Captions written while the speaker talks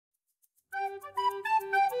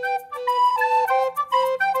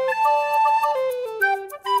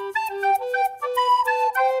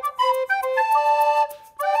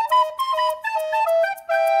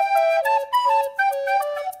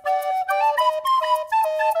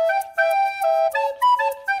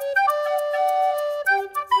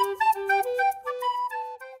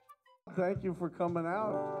thank you for coming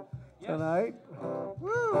out tonight.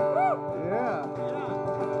 Woo! Yeah.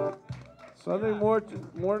 Sunday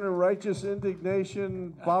morning Righteous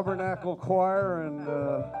Indignation, Barbernacle Choir, and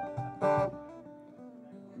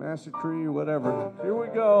Massacre, whatever. Here we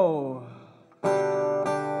go.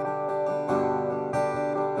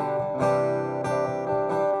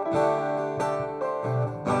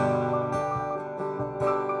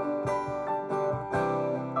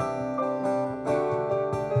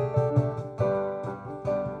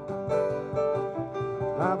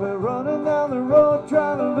 I've been running down the road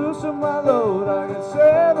trying to loosen my load. I got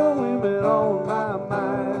 7 women on my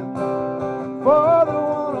mind. 4 that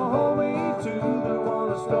want to hold me, 2 that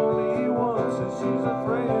want to stole me once, and she's a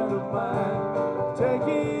friend of mine. Take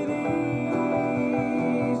it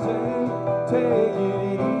easy, take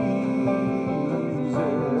it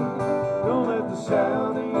easy. Don't let the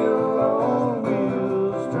sound of your own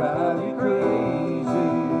wheels drive you crazy.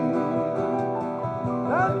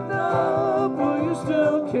 Not enough, but you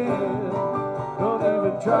still can. Don't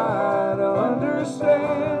even try to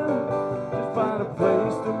understand. Just find a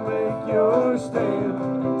place to make your stand.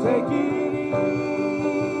 Take it easy.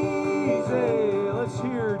 Let's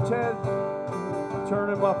hear Ted turn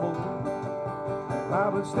him up a little.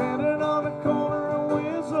 I've been standing on the corner of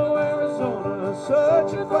Winslow, Arizona,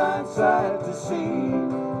 such a fine sight to see.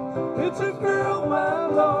 It's a girl, my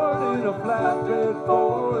lord, in a flatbed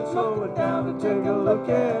Ford, slowing down to take a look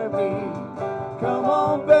at me. Come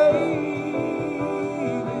on, baby,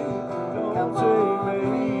 don't take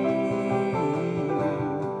me.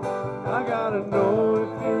 I gotta know if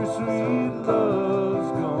your sweet love's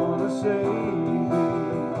gonna save me.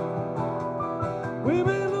 We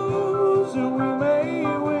may lose and we may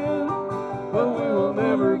win, but we will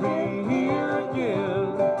never be here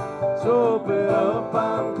again. So open up,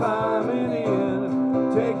 I'm climbing in.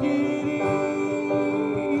 Take it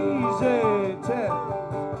easy, Ted.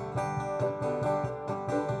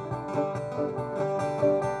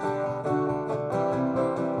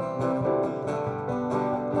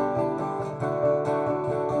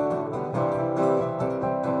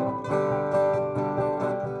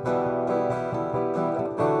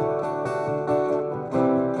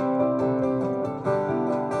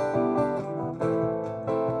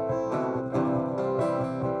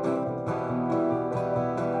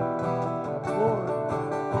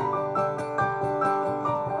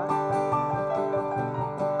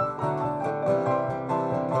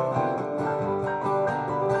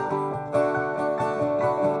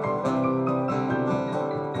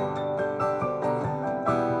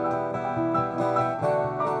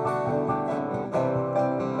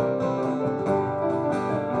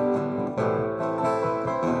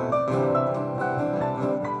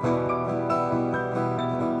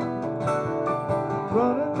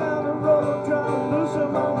 Running down the road trying to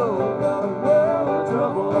loosen my load. Got a world of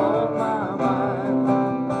trouble on my mind.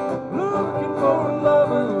 Looking for a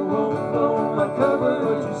lover who won't blow my cover,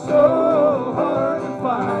 but you're so hard to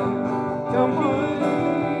find. Take it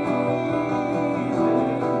easy,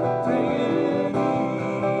 take it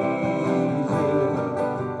easy.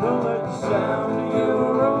 Don't let the sound of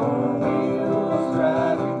your own wheels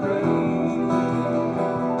drive you crazy.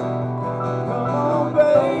 Come on,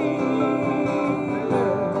 baby.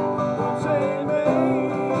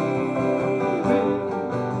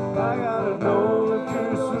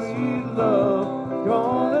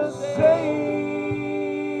 Gonna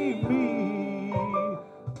save me.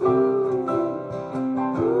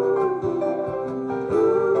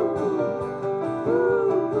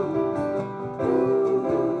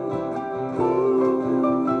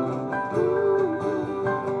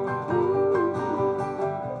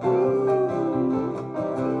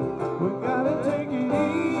 We gotta take it easy.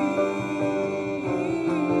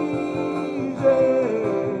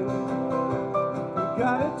 We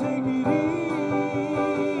gotta take it easy.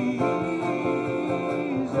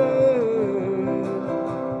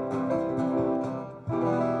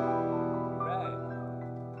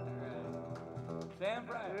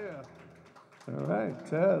 All right,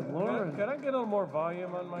 Ted, Lauren. Can I get a little more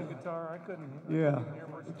volume on my guitar? I couldn't. Yeah,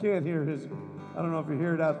 you can't hear his. I don't know if you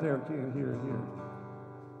hear it out there. Can't hear it here.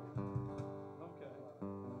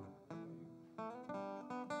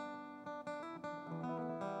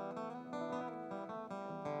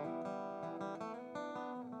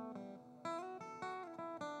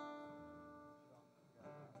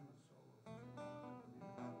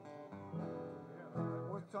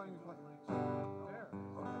 What song you play? There.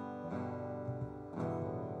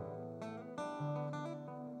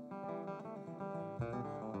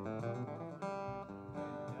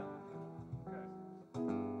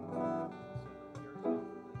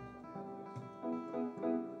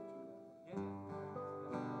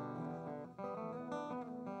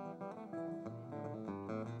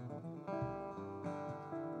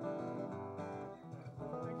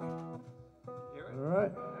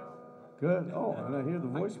 right. Good. Oh, and I hear the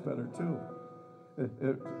voice better too.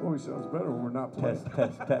 It always sounds better when we're not playing.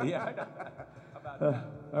 Test. Yeah.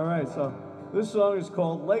 All right, so this song is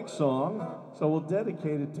called Lake Song. So we'll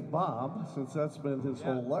dedicate it to Bob, since that's been his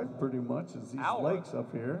whole life pretty much, is these lakes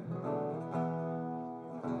up here.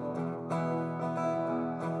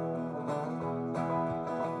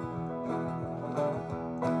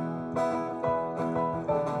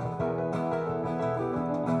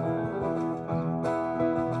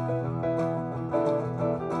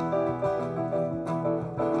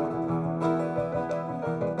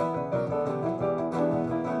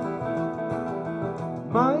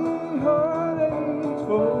 My heart aches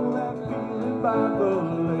for that feeling by the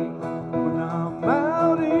lake when I'm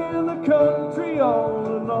out in the country all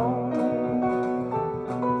alone.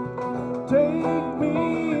 Take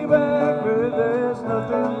me back where there's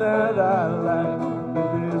nothing that I like.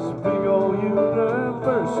 In this big old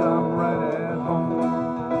universe, I'm right at home.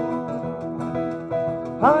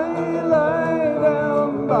 I lie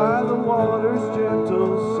down by the water's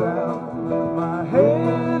gentle sound. My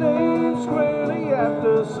head aims squarely at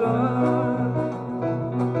the sun.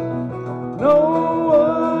 No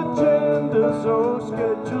agendas or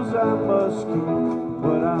schedules I must keep.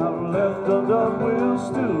 What I've left undone will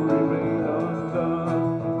still remain undone.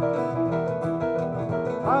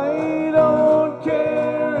 I don't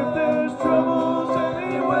care if there's troubles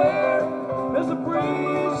anywhere, as the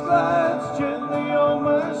breeze glides gently on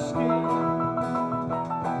my skin.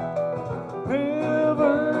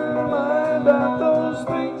 Never mind about those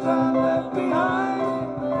things I left behind,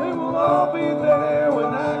 they will all be there when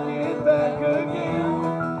I get back again.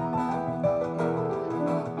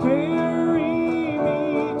 Carry me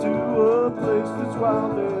to a place that's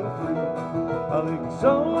wild and free. I'll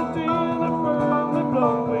exult in a firmly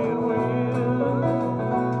blowing wind.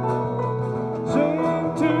 Sing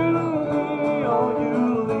to me, all you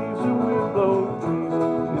leaves and wind-blown trees.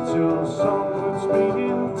 It's your song that's me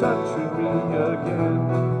in touch with me again.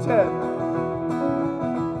 Ted.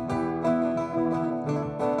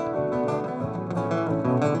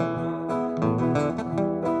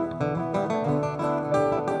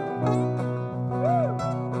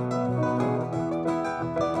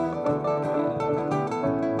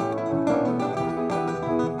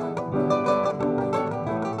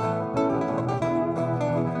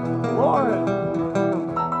 Lauren.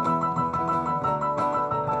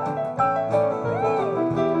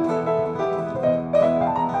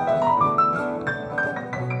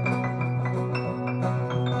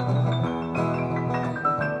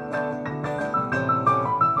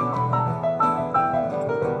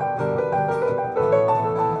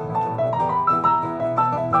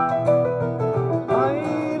 I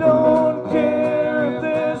don't care if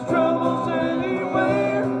there's troubles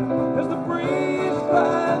anywhere, as the breeze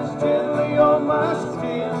glides gently on my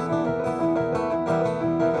skin.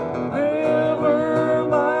 Never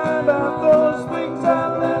mind about those things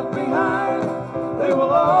I left behind, they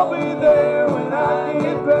will all be there when I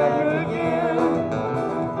get back again.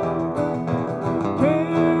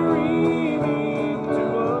 Carry me to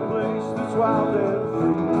a place that's wild and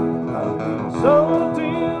free. I'll be soaked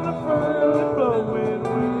in a firmly blowing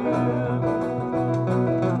wind.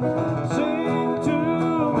 Sing to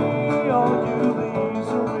me, all you leaves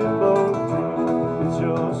are wind-blown trees. It's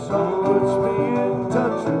your song puts me in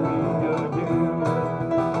touch with me again.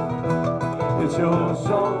 It's your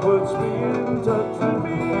song puts me in touch with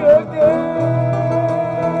me again.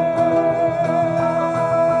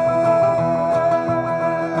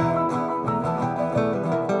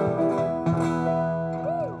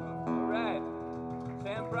 All right.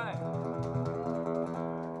 Sam Bryant.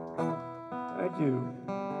 Thank you.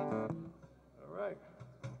 All right.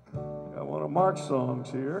 Got one of Mark's songs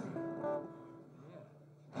here.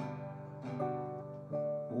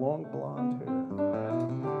 Long blonde hair.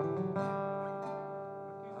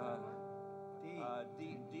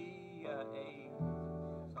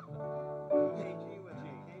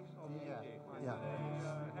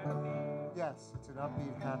 Yes, it's an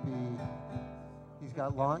upbeat, happy. He's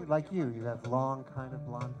got long, like you have long kind of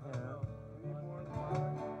blonde hair.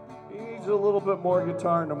 He needs a little bit more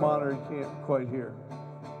guitar in the monitor. He can't quite hear.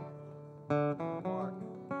 Mark.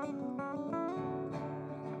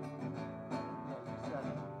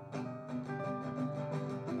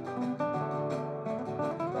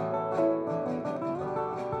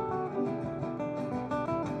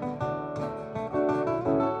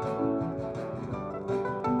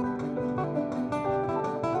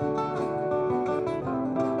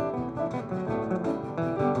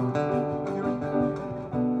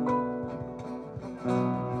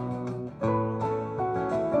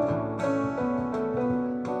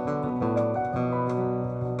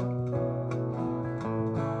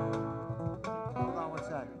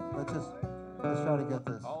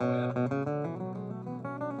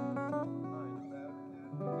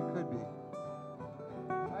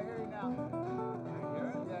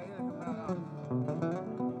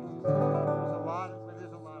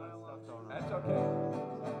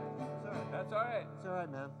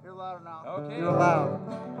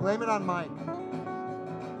 Blame it on Mike.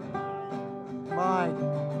 Mike.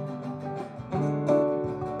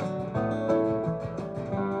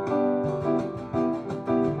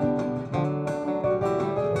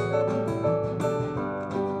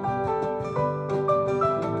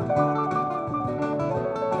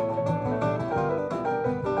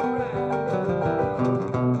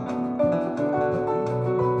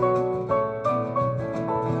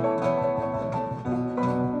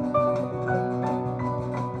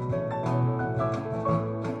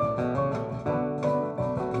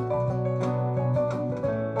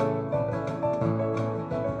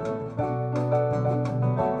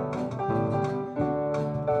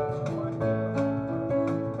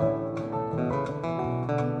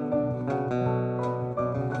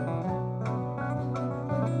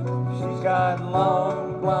 She's got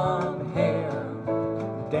long blonde hair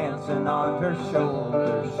dancing on her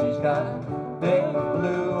shoulders. She's got big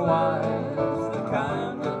blue eyes, the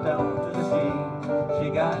kind that don't deceive. She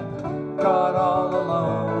got caught all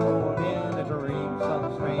alone in a dream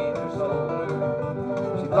some stranger sold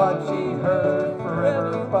her. She thought she heard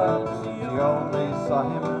forever, but she only saw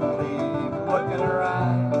him leave. Look in her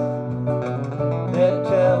eyes, they're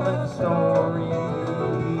telling stories.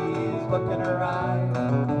 Look in her eyes,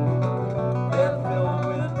 they're filled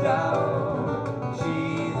with doubt.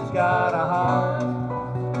 She's got a heart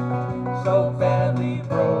so badly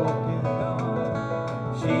broken.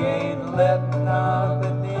 She ain't letting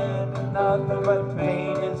nothing in, nothing but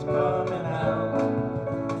pain is coming out.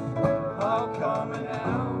 All coming out.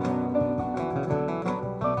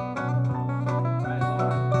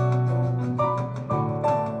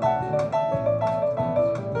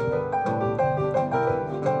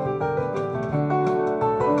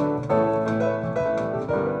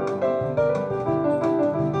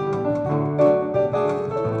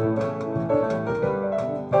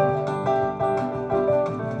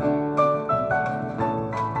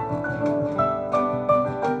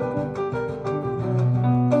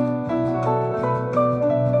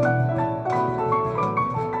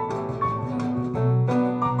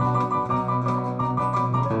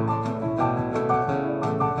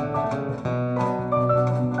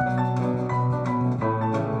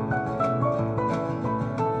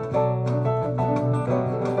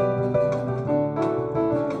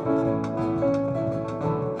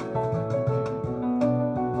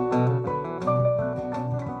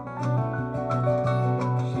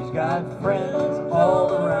 Got friends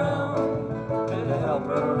all around to help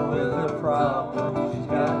her with her problems. She's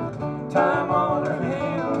got time on her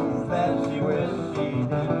hands that she wishes she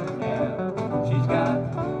didn't have. She's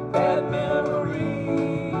got bad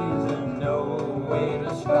memories and no way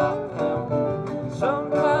to stop them.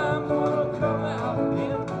 Sometimes one'll come out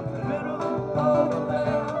in the middle of the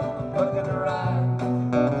land. Look in her eyes,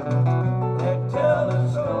 they're telling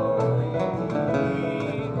stories.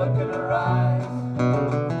 Look in her eyes,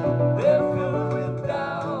 they're filled with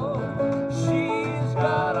doubt. She's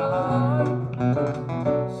got a heart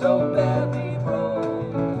so badly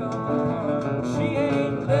broken. She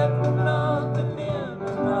ain't letting nothing in,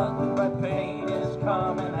 nothing but pain is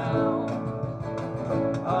coming out.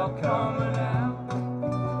 All coming out.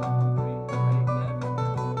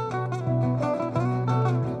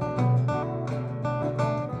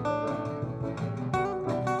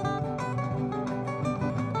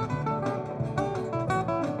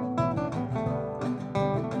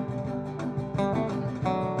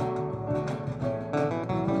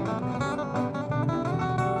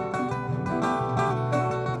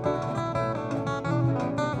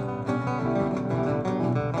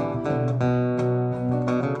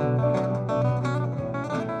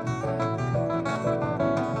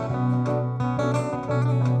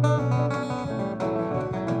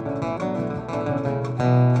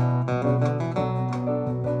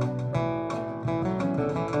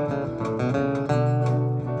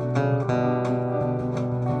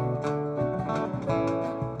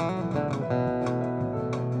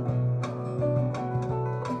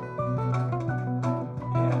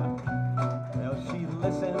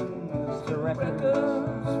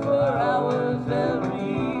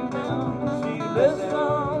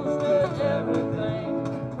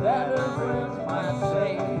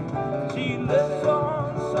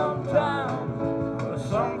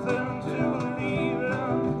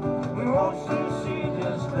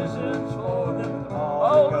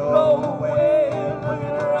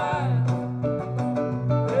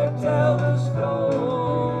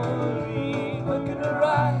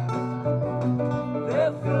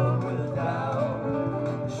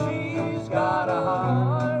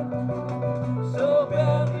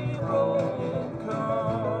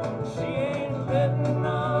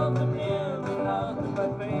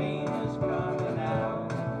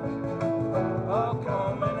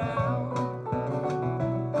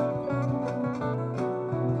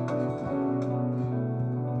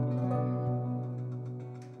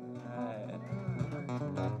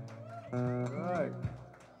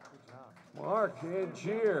 Mark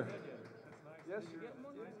Angier. Yes, sir.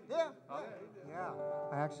 Yeah. Yeah.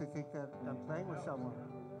 I actually think that I'm playing with someone.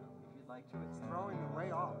 If you'd like to, it's throwing me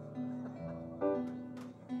way off. I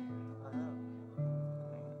know.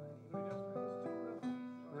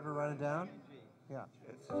 River running down? Yeah.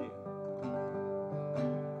 It's Jim.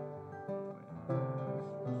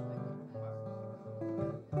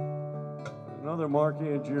 Another Mark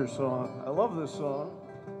Angier song. I love this song.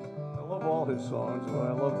 I love all his songs, but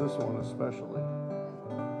I love this one especially.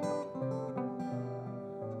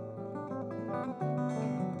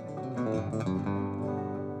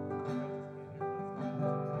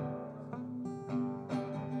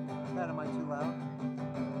 Pat, am I too loud?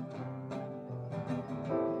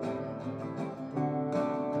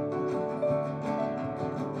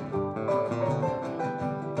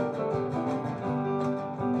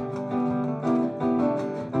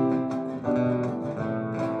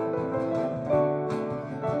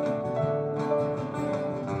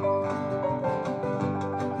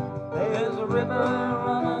 There's a river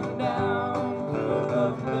running down through the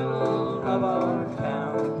middle of our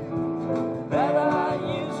town that I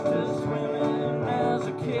used to swim in as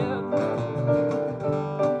a kid.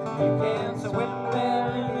 You can't swim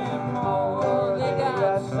there anymore. They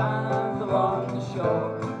got signs along the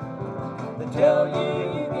shore that tell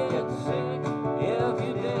you get sick if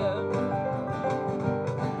you did.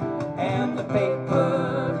 And the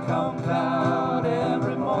paper comes out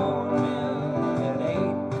every morning at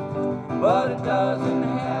 8, but it doesn't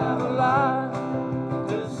have a lot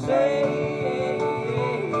to say.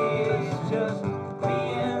 It's just me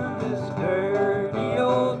in this dirty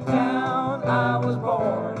old town I was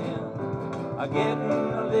born in. I'm getting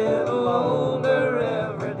a little older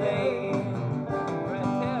every day. Red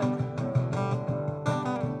Ted.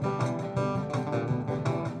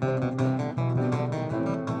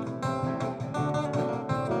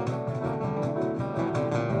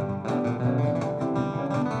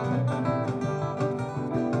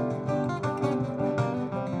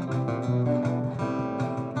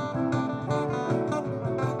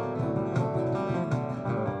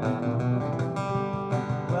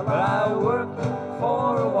 Well, I worked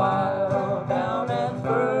for a while down at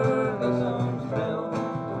Fergusonville.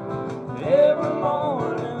 Every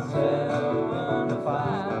morning 7 to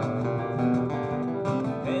 5.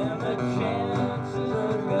 And the chances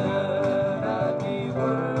are good I'd be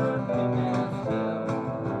working that still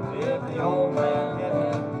if the old man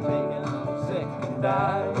hadn't taken sick and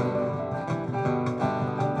died.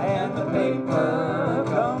 And the paper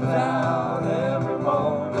comes out every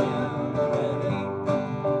morning at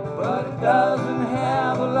 8, but it doesn't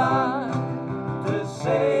have a lot to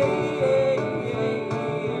say.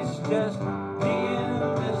 It's just me in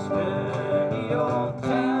this dirty old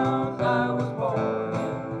town I was born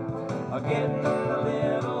in. I'm getting a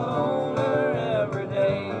little older every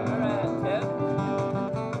day. Right, Ted?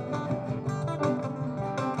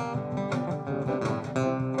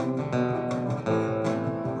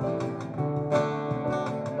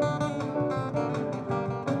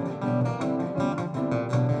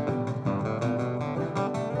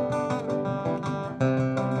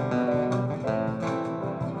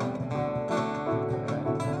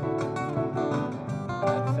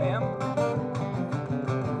 Right, Sam?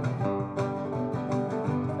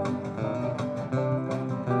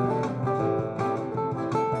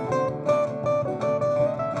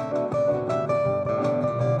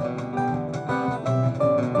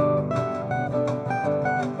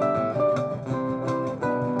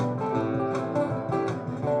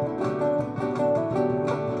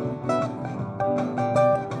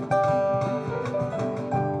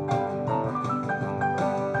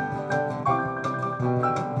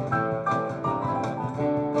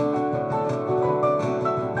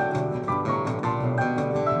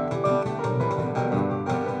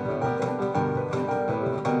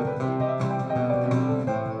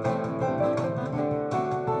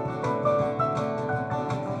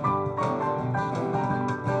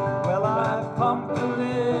 Well, I pumped a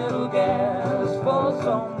little gas for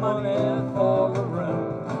some money for the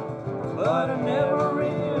room, but I never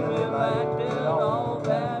really liked it all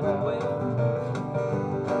that well.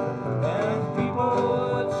 And people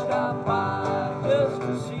would stop by just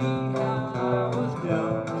to see how I was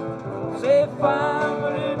doing. Say fine,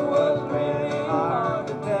 but it was really hard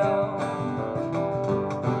to tell.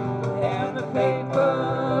 And the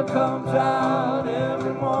paper comes out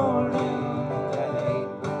every morning at 8,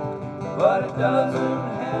 but it doesn't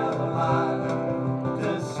have a lot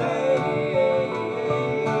to say.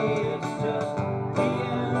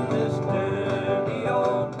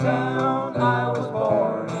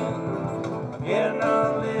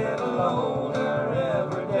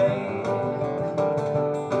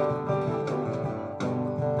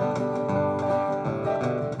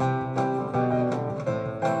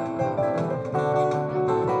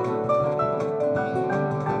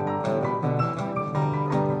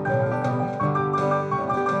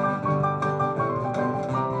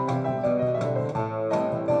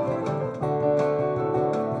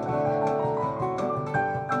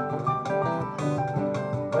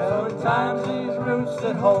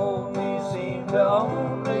 that hold me seem to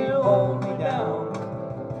only hold me down.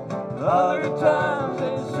 Other times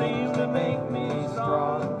they seem to make me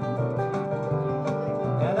strong.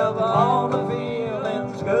 And of all the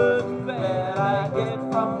feelings, good and bad, I get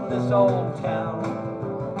from this old town,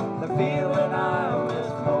 the feeling I miss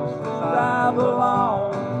most is I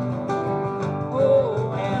belong.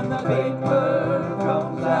 Oh, and the paper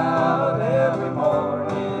comes out every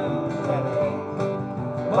morning at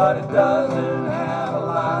 8, but it doesn't have a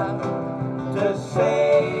lot to say.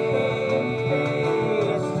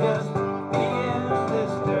 It's just me in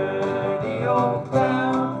this dirty old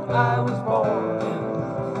town I was born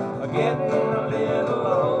in, getting a little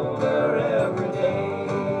older every day.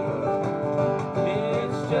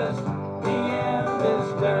 It's just me in this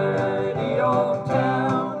dirty old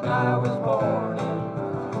town I was born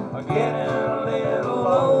in, getting a little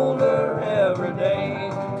older every day.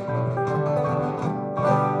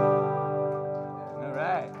 All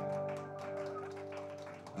right.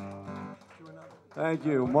 Thank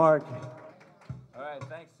you, Mark. All right,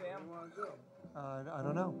 thanks, Sam. I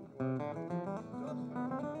don't know.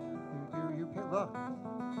 Look.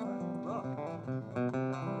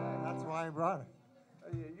 That's why I brought it.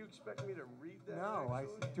 You expect me to read that? No, I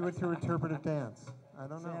do it through interpretive dance. I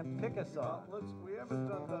don't know. Sam, pick a song. We haven't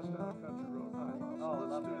done Dust Down a Country Road. Oh,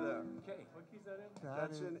 Let's do that. Okay. What key's that in?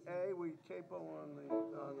 That's in A. We capo on the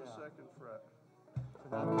second fret.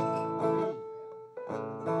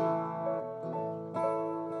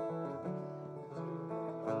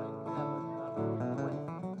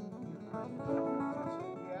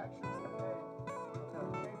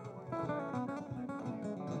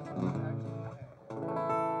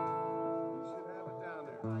 So that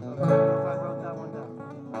would be if I wrote that one down.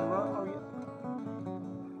 Oh, yeah.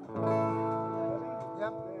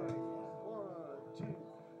 Yep. 1, 2,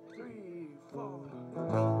 3, 4.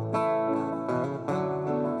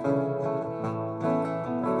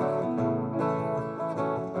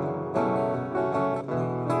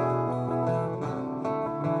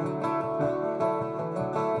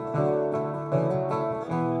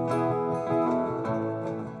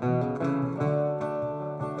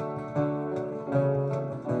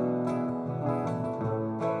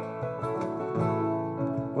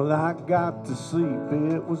 Well, I got to sleep,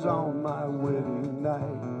 it was on my wedding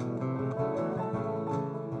night.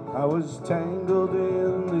 I was tangled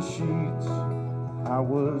in the sheets, I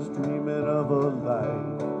was dreaming of a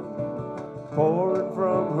light pouring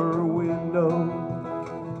from her window,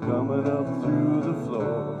 coming up through the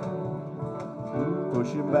floor,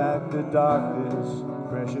 pushing back the darkness,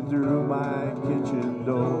 crashing through my kitchen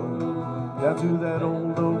door. Down to that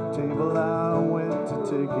old oak table I went to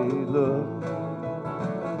take a look,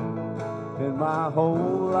 and my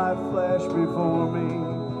whole life flashed before me,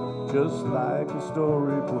 just like a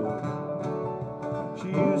storybook. She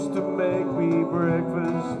used to make me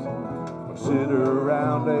breakfast, or sit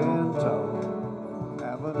around and talk,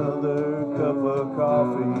 have another cup of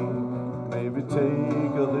coffee, maybe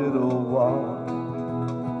take a little walk.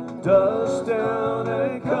 Dust down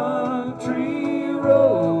a country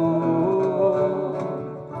road,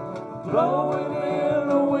 blowing in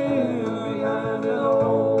the wind behind an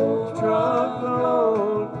old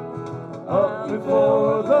truckload, up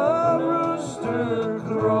before the rooster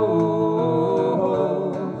crows.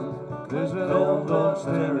 There's an old dog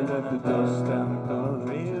staring at the dust down the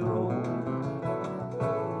country road.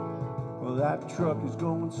 Well, that truck is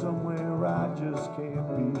going somewhere, I just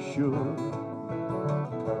can't be sure.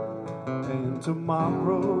 And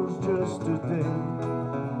tomorrow's just a day,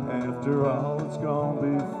 after all it's gone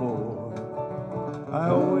before. I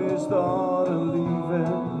always thought of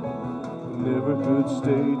leaving, never could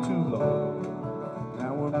stay too long.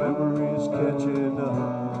 Now her memory's catching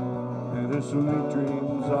up, and her sweet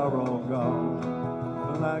dreams are all gone.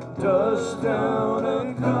 Like dust down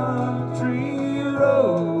a country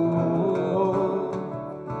road,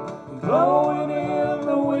 blowing in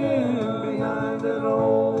the wind behind an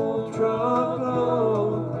old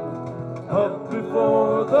truckload, up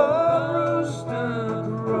before the rooster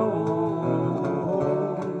crows.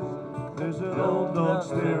 There's an old dog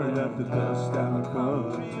staring at the dust down the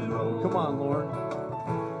country road. Come on, Lord.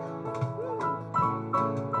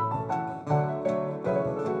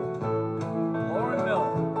 Lauren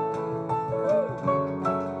Miller.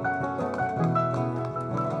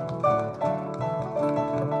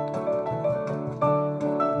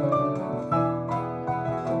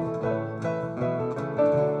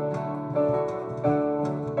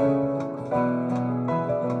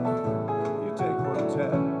 You take one,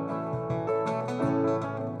 Ted.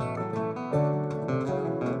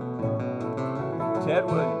 Ted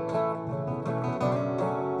Williams.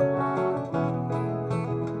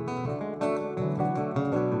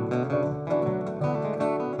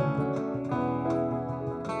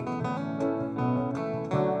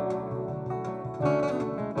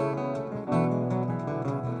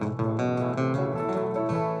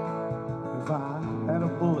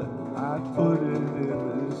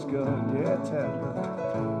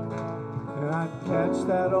 catch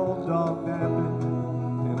that old dog napping,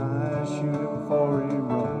 and I shoot him before he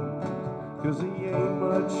runs. 'Cause he ain't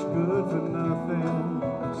much good for nothing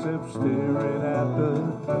except staring at the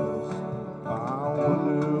dust. I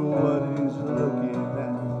wonder what he's looking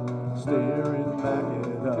at, staring back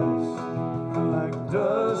at us, like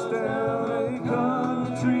dust down a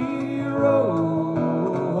country road,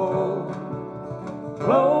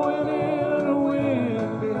 blowing in the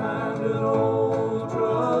wind behind an old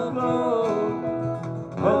truckload,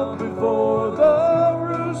 up before the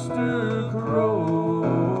rooster crows.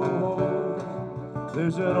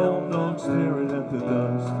 There's an old dog staring at the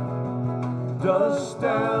dust, dust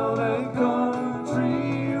down a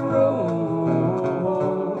country road,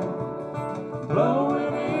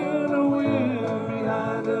 blowing in the wind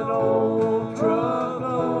behind an old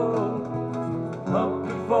truckload, up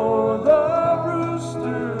before the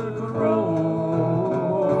rooster crows.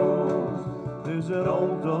 There's an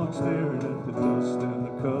old dog staring at the dust in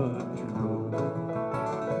the country road.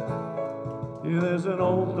 Yeah, there's an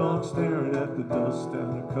old dog staring at the dust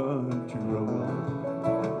down the country road.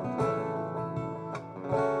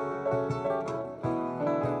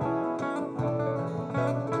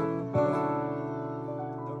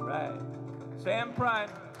 All right. Sam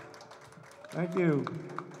Pride. Thank you.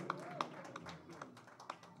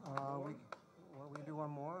 We can do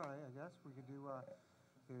one more, I guess. We could do,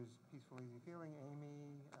 there's Peaceful Easy Feeling,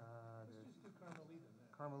 Amy, there's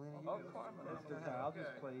Carmelina. Oh, Carmelina. I'll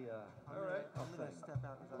just play. All right. I'm gonna step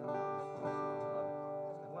out because I don't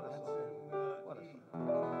What a song. What a song.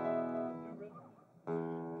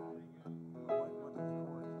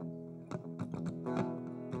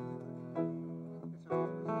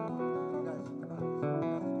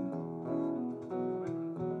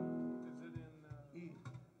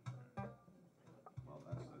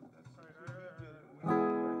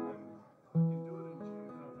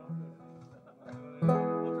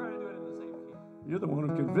 You're the one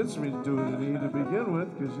who convinced me to do it in E to begin with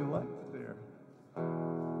because you liked it there.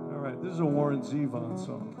 All right, this is a Warren Zevon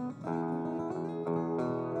song.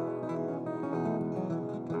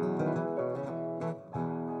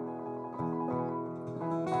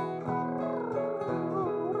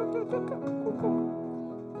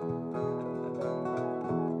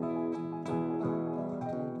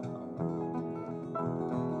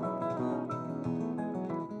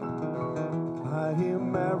 I hear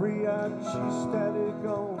mariachi static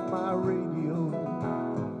on my radio,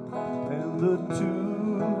 and the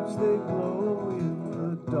tubes they glow in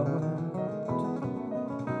the dark,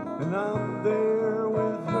 and I'm there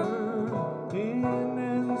with her in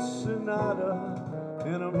Ensenada,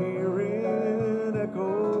 and I'm hearing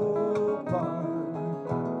Echo Park.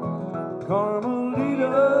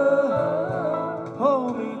 Carmelita,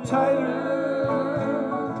 hold me tighter.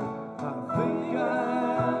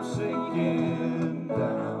 Sinking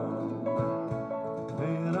down,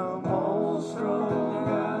 and I'm all strung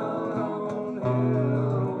out on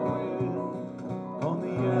heroin on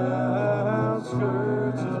the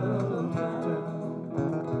outskirts of town.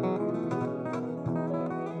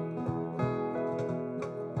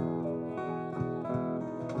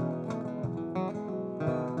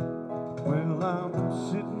 Well, I'm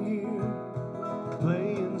sitting here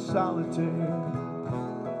playing solitaire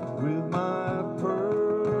with my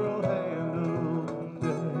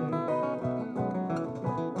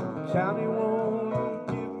county won't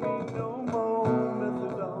give me no more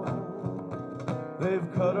methadone. They've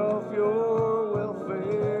cut off your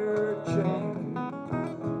welfare chain.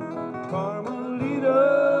 Carmelita,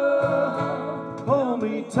 hold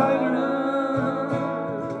me tighter.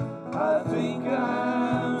 I think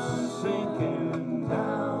I'm sinking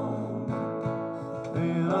down,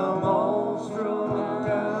 and I'm all strung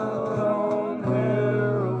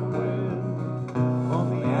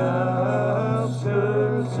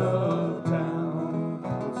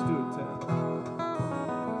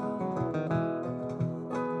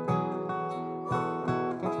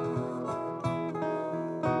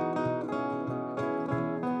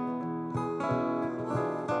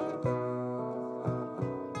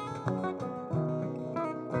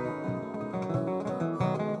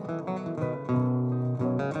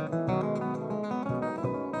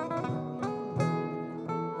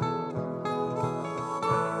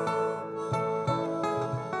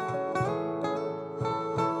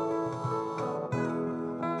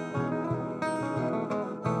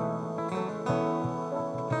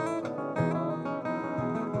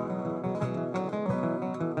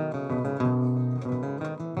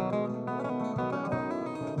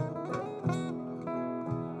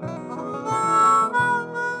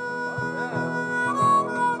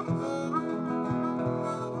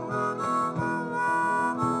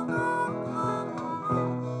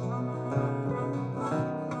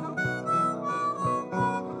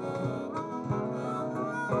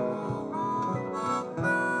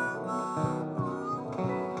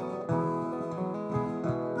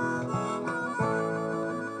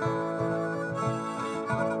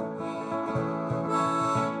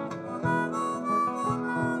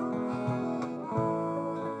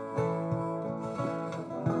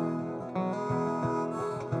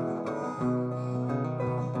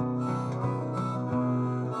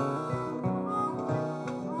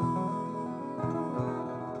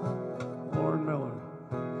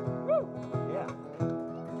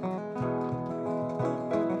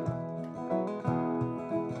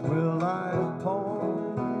I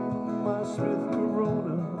pawned my Smith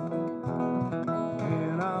Corona,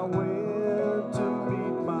 and I went to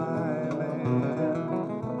meet my man.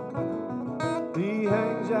 He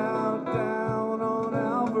hangs out down on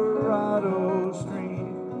Alvarado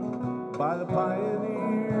Street by the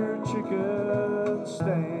Pioneer Chicken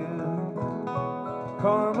Stand.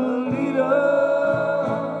 Carmelita,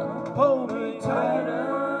 hold me tighter.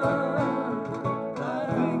 I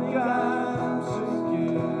think I'm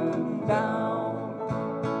sinking down,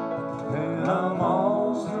 and I'm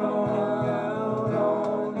all strung out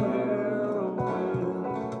on heroin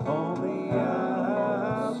on the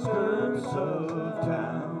outskirts of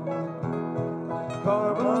town.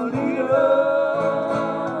 Carmelita,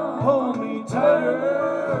 hold me tighter.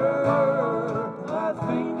 I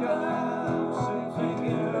think I'm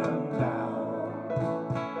sinking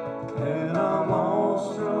down, and I'm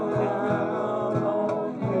all strung out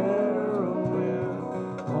on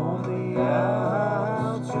heroin on the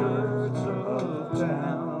outskirts of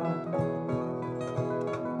town.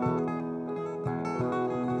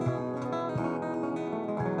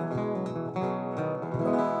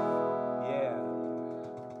 Yeah.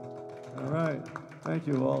 All right. Thank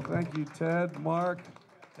you all. Thank you, Ted, Mark,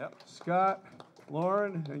 Yep. Scott,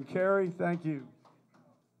 Lauren, and Carrie. Thank you.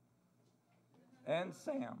 And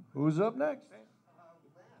Sam. Who's up next?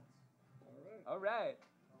 All right.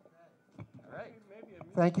 All right.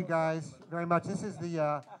 Thank you guys very much. This is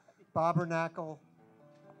the Bobernacle,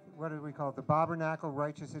 what do we call it? The Bobernacle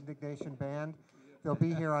Righteous Indignation Band. They'll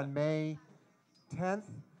be here on May 10th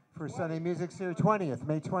for Sunday Music Series, 20th,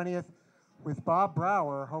 May 20th, with Bob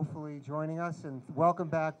Brower hopefully joining us. And welcome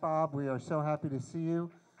back, Bob. We are so happy to see you.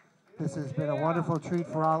 This has been a wonderful treat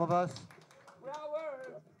for all of us.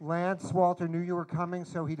 Lance Walter knew you were coming,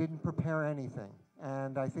 so he didn't prepare anything.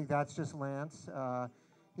 And I think that's just Lance.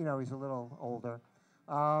 You know, he's a little older.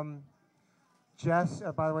 Jess,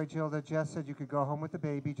 by the way, Gilda, Jess said you could go home with the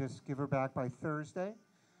baby. Just give her back by Thursday.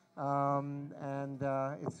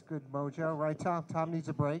 It's good mojo, right, Tom? Tom needs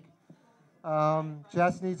a break.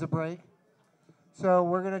 Jess needs a break. So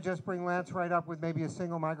we're going to just bring Lance right up with maybe a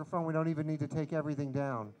single microphone. We don't even need to take everything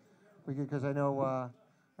down. Because I know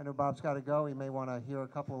Bob's got to go. He may want to hear a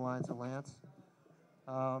couple of lines of Lance.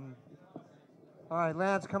 All right,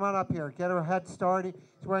 Lance, come on up here. Get her head started.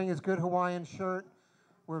 He's wearing his good Hawaiian shirt.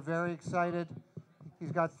 We're very excited.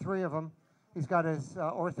 He's got 3 of them. He's got his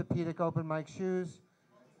orthopedic open mic shoes.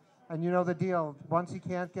 And you know the deal. Once he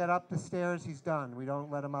can't get up the stairs, he's done. We don't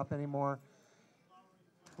let him up anymore.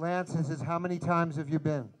 Lance, this is how many times have you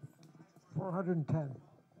been? 410.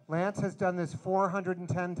 Lance has done this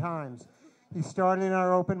 410 times. He started in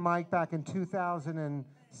our open mic back in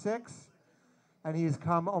 2006, and he has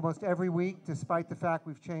come almost every week, despite the fact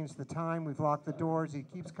we've changed the time, we've locked the doors, he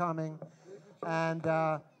keeps coming, and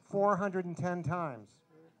 410 times.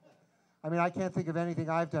 I mean, I can't think of anything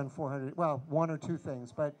I've done 400, well, 1 or 2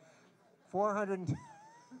 things, but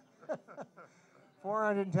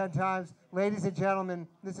 410 times. Ladies and gentlemen,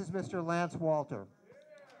 this is Mr. Lance Walter.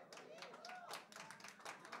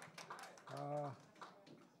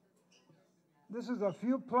 This is a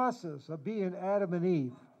few pluses of being Adam and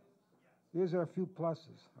Eve. These are a few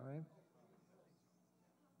pluses, all right?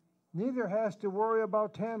 Neither has to worry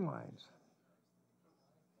about tan lines.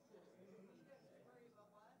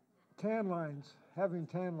 Tan lines, having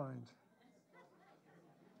tan lines.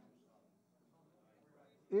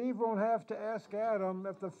 Eve won't have to ask Adam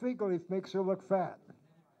if the fig leaf makes her look fat.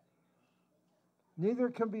 Neither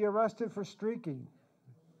can be arrested for streaking.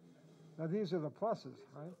 Now these are the pluses,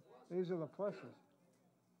 right? These are the pluses.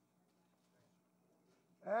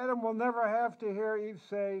 Adam will never have to hear Eve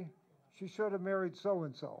say, she should have married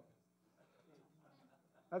so-and-so.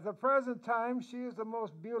 At the present time, she is the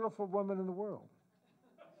most beautiful woman in the world.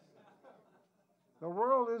 The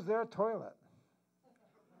world is their toilet.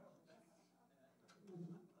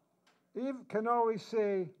 Eve can always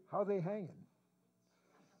say, how they hanging?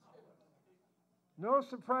 No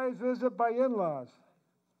surprise visit by in-laws.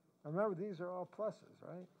 Remember, these are all pluses,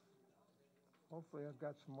 right? Hopefully I've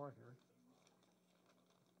got some more here.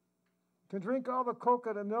 Can drink all the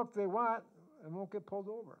coconut milk they want and won't get pulled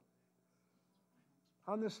over.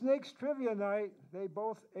 On the Snakes trivia night, they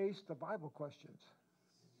both aced the Bible questions.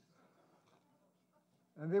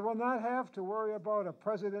 And they will not have to worry about a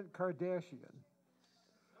President Kardashian.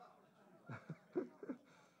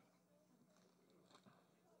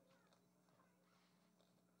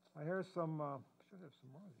 I hear some, should have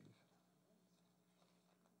some more of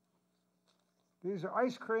these. These are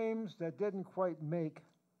ice creams that didn't quite make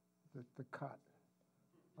the cut.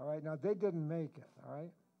 All right, now they didn't make it, all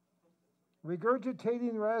right?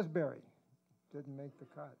 Regurgitating raspberry didn't make the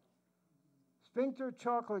cut. Sphincter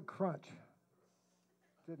chocolate crunch.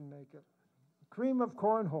 Didn't make it. Cream of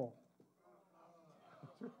cornhole.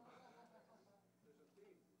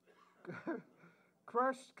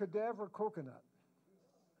 Crushed cadaver coconut.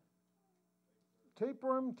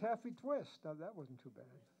 Tapeworm taffy twist. Now that wasn't too bad.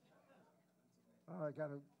 Oh,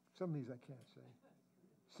 some of these I can't say.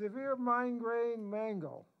 Severe migraine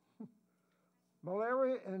mango.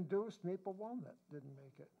 Malaria-induced maple walnut. Didn't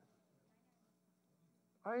make it.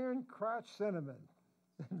 Iron crotch cinnamon.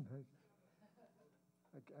 Didn't make it.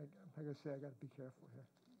 Like I say, I got to be careful here.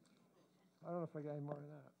 I don't know if I got any more than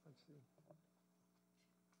that. Let's see.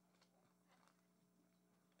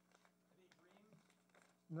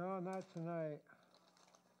 No, not tonight.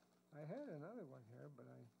 I had another one here, but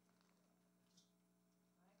I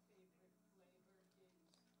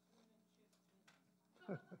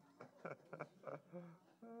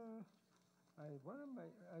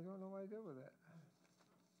don't know what I did with it.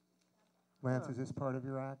 Lance, is this part of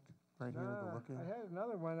your act right here, the Nah, looking? I had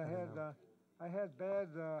another one. I don't know. I had bad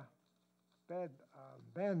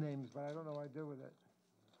band names, but I don't know what I did with it.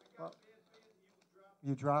 Well,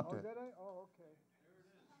 You dropped oh, it. did I? Oh, okay.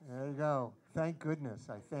 There you go. Thank goodness,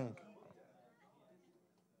 I think.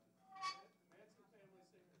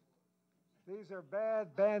 These are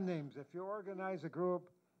bad band names. If you organize a group,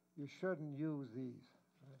 you shouldn't use these.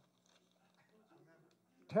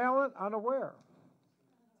 Talent unaware.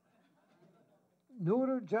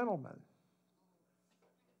 Neuter gentleman.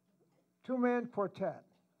 Two-man quartet.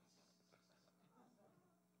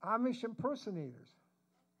 Amish impersonators.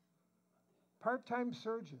 Part-time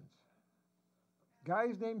surgeons.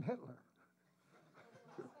 Guys named Hitler.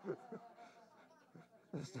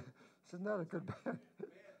 This is not a good band.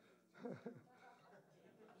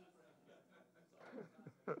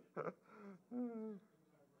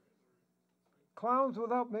 Clowns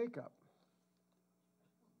without makeup.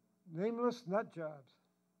 Nameless nut jobs.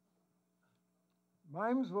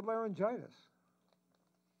 Mimes with laryngitis.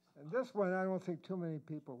 And this one I don't think too many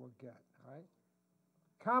people will get, all right?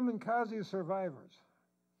 Kamikaze survivors.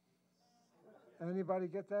 Anybody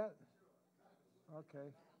get that?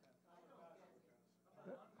 Okay.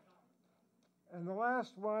 And the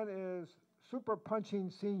last one is Super Punching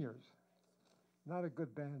Seniors. Not a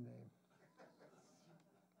good band name.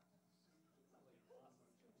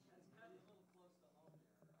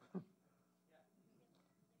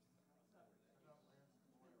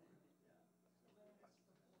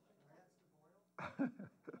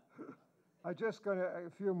 I just got a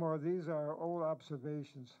few more. These are old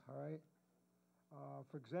observations, all right?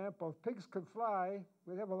 For example, if pigs could fly,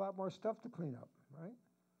 we'd have a lot more stuff to clean up, right?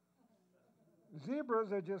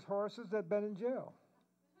 Zebras are just horses that have been in jail.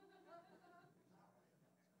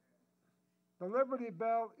 The Liberty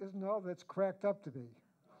Bell isn't all that's cracked up to be.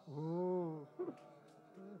 Ooh.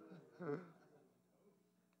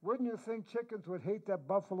 Wouldn't you think chickens would hate that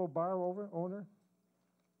Buffalo bar owner?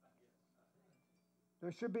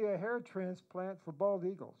 There should be a hair transplant for bald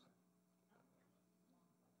eagles.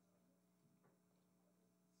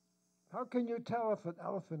 How can you tell if an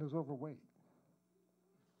elephant is overweight?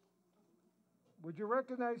 Would you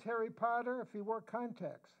recognize Harry Potter if he wore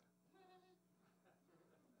contacts?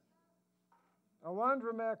 A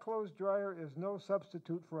laundromat clothes dryer is no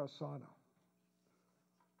substitute for a sauna.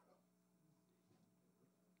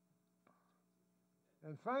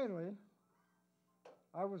 And finally,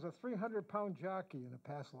 I was a 300-pound jockey in a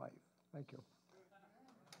past life. Thank you.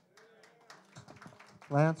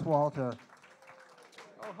 Lance Walter.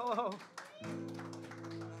 Oh, hello.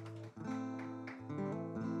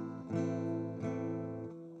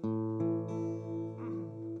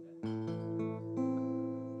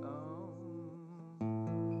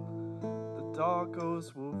 The dog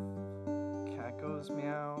goes woof, cat goes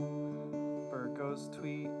meow, bird goes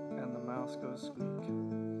tweet, and the mouse goes squeak.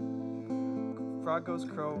 Frog goes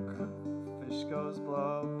croak, fish goes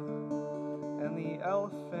blub, and the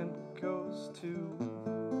elephant goes too.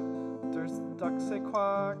 There's ducks say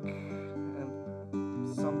quack, and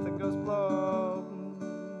something goes blub,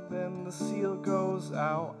 and the seal goes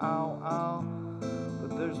ow, ow, ow.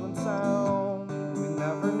 But there's one sound we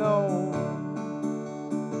never know.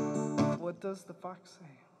 What does the fox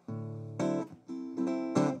say?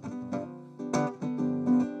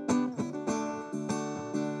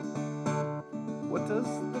 What does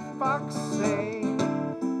the fox say?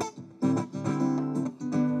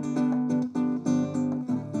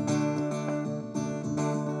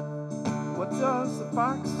 What does the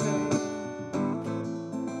fox say?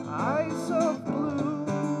 Eyes of blue,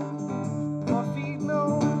 fluffy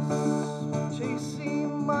nose,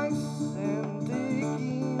 chasing mice and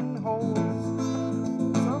digging holes.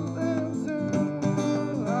 Something's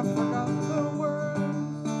in, I forgot the word.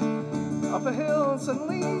 up a hill, and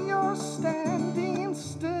suddenly you're standing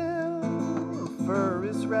still. Fur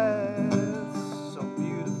is red, so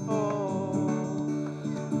beautiful,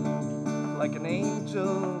 like an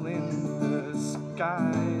angel in the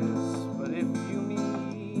skies. But if you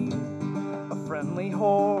meet a friendly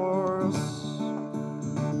horse,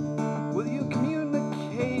 will you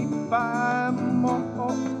communicate by Morse?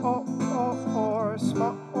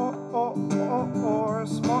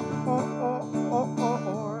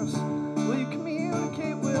 Will you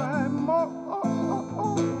communicate with Morse?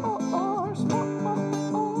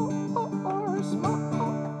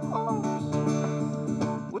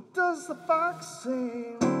 What does the fox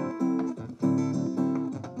say?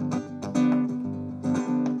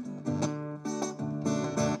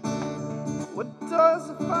 What does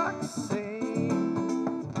the fox say?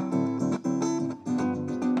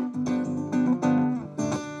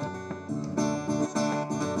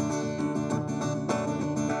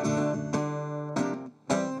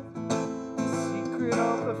 Secret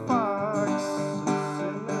of the fox is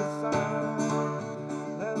in the sun.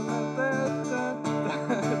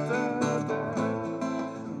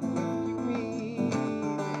 You meet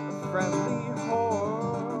a friendly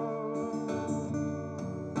horse.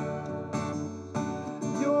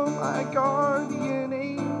 You're my guardian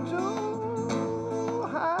angel,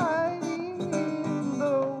 hiding in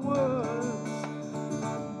the woods.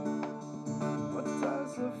 What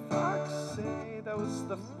does the fox say? That was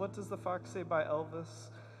the What Does the Fox Say by Elvis,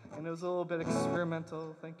 and it was a little bit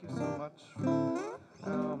experimental. Thank you so much.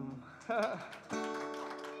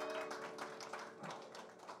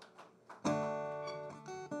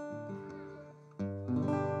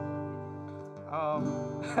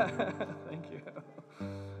 Thank you.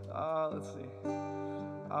 Let's see.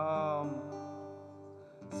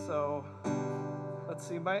 So, let's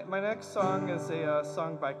see. My next song is a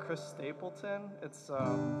song by Chris Stapleton. It's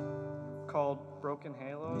called Broken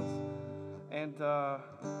Halos. And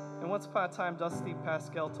once upon a time, Dusty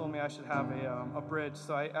Pascal told me I should have a bridge,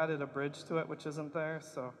 so I added a bridge to it, which isn't there,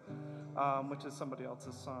 so which is somebody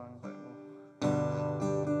else's song. But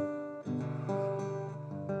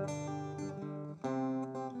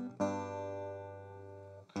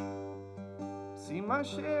see my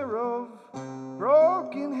share of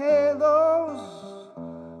broken halos,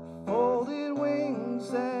 folded wings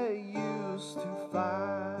that used to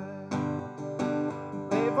fly.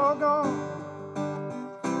 They've all gone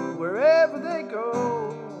wherever they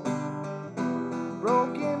go.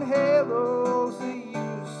 Broken halos that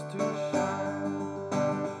used to shine.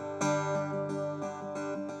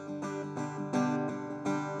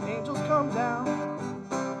 Angels come down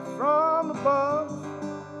from above,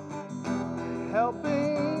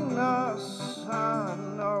 helping us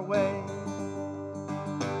on our way.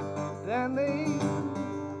 Then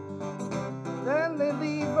they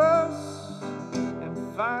leave us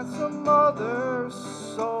and find some other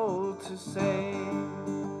soul to save.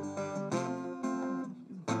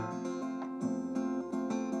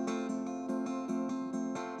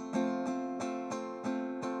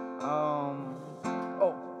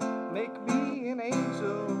 Make me an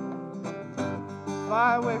angel,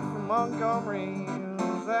 fly away from Montgomery.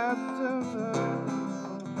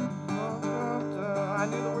 I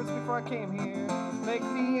knew the words before I came here. Make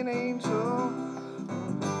me an angel,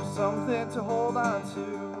 something to hold on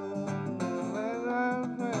to.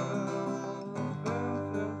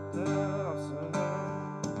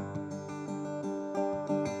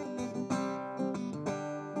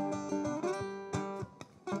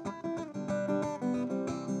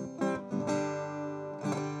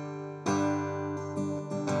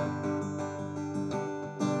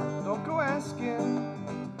 Don't go asking.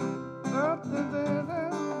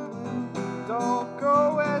 Don't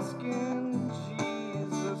go asking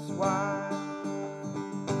Jesus why.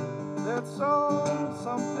 That's all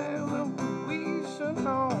something that we should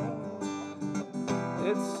know.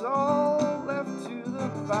 It's all left to the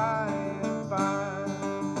by and by.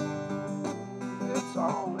 It's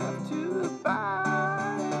all left to the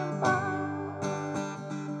by and by.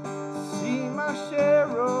 See my share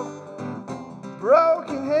of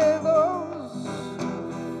broken halos,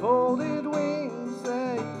 folded wings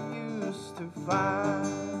that used to fly.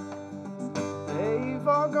 They've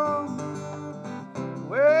all gone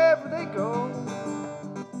wherever they go.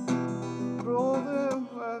 Broken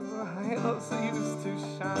halos that used to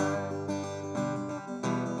shine.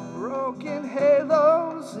 Broken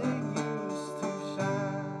halos that used to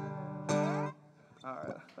shine. All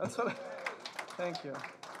right, that's what thank you.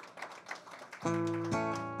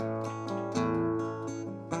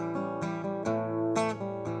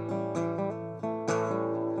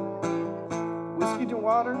 Whiskey to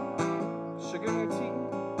water, sugar in your tea,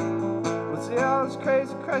 with See all this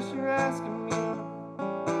crazy question you're asking me.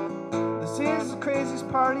 This is the craziest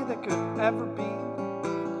party that could ever be.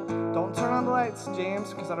 Don't turn on the lights,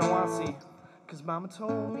 James, cause I don't wanna see. Cause Mama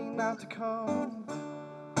told me not to come.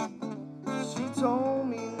 She told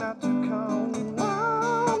me not to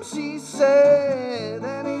come. She said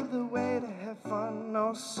that ain't the way to have fun,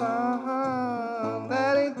 no son.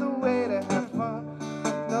 That ain't the way to have fun,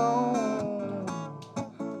 no.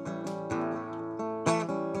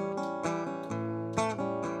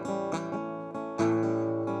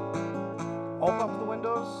 Open up the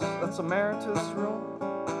windows, let some air into this room.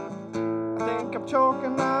 I think I'm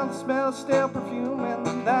choking on the smell of stale perfume.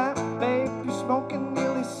 And that vape you're smoking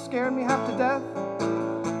nearly scared me half to death.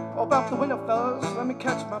 Open up the window, fellas, let me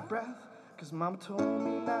catch my breath. Cause Mama told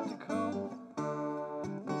me not to come.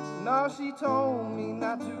 No, she told me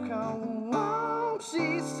not to come.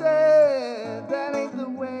 She said that ain't the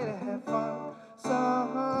way to have fun,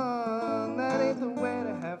 son. That ain't the way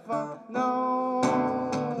to have fun, no.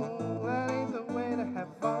 That ain't the way to have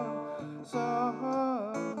fun, son.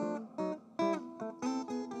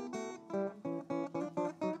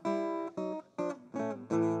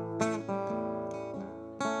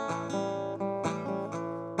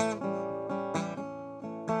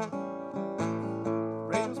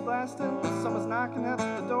 Someone's knocking at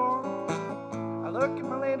the door. I look at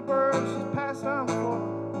my ladybird, she's passed on the floor.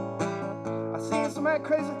 I've seen so many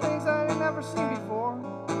crazy things I ain't never seen before.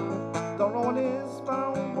 Don't know what it is, but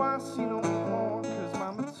I don't want to see no more. Cause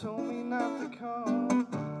Mama told me not to come.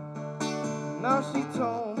 No, she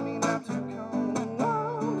told me not to come.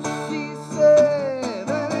 Oh, she said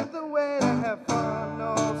that ain't the way to have fun,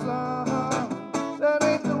 no son. That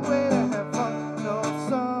ain't the way to have fun, no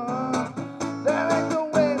son. That ain't the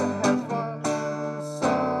way to have fun,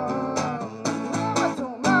 son.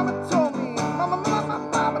 Mama told me, Mama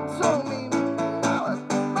told me,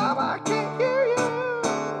 Mama, I can't hear you.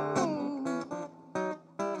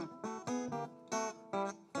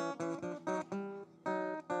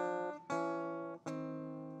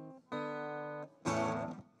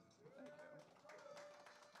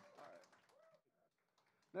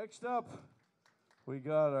 Next up, we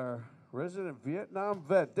got our resident Vietnam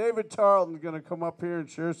vet, David Tarleton, going to come up here and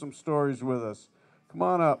share some stories with us. Come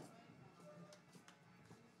on up.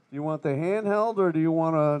 Do you want the handheld or do you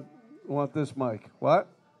want this mic? What?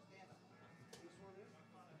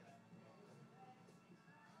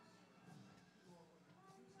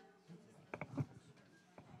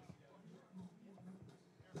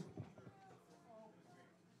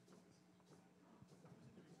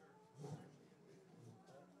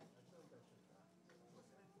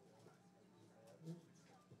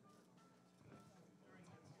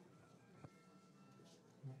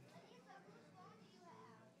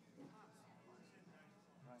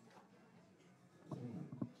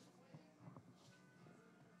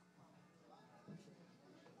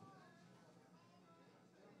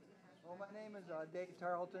 Well, my name is Dave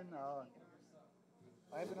Tarleton.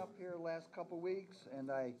 I've been up here the last couple weeks,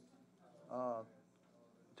 and I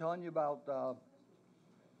telling you about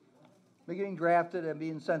me getting drafted and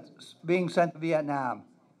being sent to Vietnam.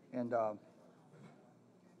 And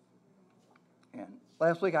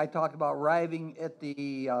last week I talked about arriving at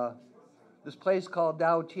the this place called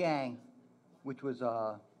Dao Tiang, which was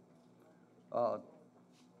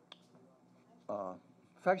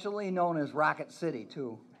affectionately known as Rocket City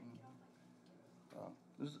too.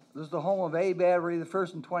 This is the home of A Battery, the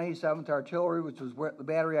 1st and 27th Artillery, which was where the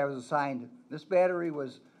battery I was assigned. This battery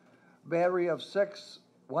was a battery of 6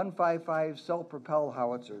 155 self-propelled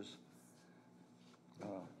howitzers.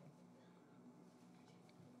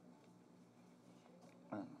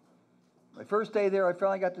 My first day there, I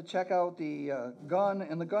finally got to check out the gun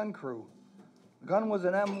and the gun crew. The gun was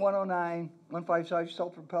an M109 155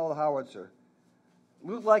 self-propelled howitzer. It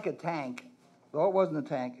looked like a tank, though it wasn't a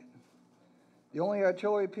tank. The only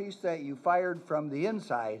artillery piece that you fired from the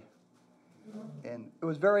inside, and it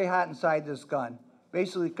was very hot inside this gun,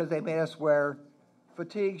 basically because they made us wear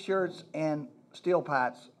fatigue shirts and steel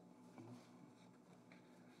pots.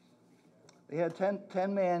 They had a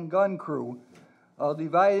 10-man gun crew,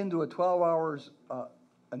 divided into a 12 hours,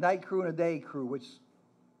 a night crew and a day crew, which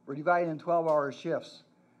were divided in 12-hour shifts.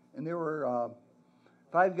 And there were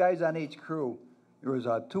 5 guys on each crew. There was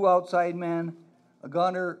 2 outside men, a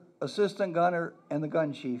gunner, assistant gunner, and the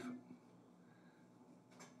gun chief.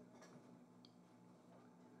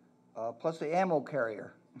 Plus the ammo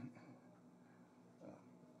carrier.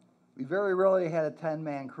 We very rarely had a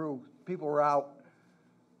 10-man crew. People were out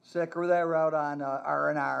sick or they were out on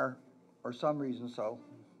R&R or some reason so.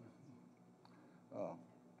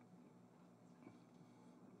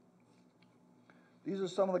 These are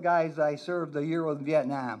some of the guys I served a year with in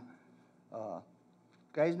Vietnam.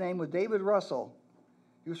 Guy's name was David Russell.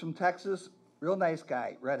 He was from Texas, real nice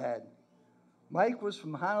guy, redhead. Mike was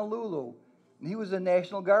from Honolulu, and he was a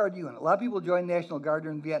National Guard unit. A lot of people joined National Guard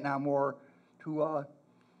during the Vietnam War to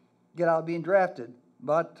get out of being drafted.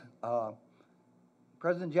 But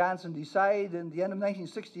President Johnson decided in the end of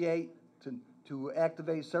 1968 to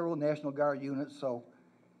activate several National Guard units, so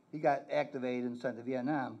he got activated and sent to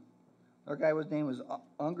Vietnam. Our guy, his name was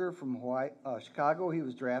Unger from Chicago. He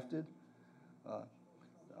was drafted.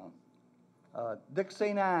 Dick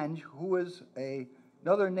St. Ange, who was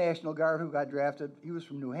another National Guard who got drafted, he was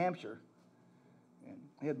from New Hampshire. And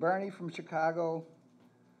we had Barney from Chicago,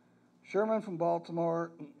 Sherman from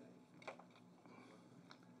Baltimore,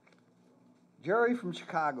 Jerry from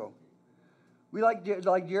Chicago. We like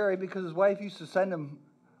Jerry because his wife used to send him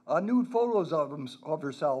nude photos of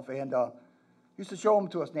herself, and used to show them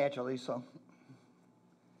to us naturally. So,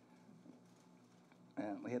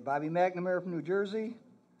 and we had Bobby McNamara from New Jersey,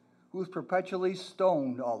 who was perpetually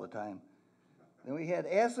stoned all the time. Then we had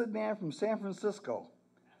Acid Man from San Francisco.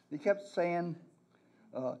 He kept saying,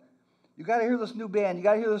 "You got to hear this new band. You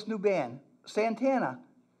got to hear this new band, Santana."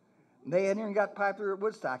 And they hadn't even got popular at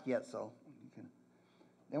Woodstock yet, so.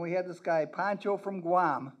 Then we had this guy, Pancho from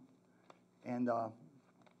Guam, and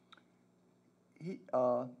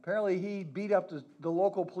apparently he beat up the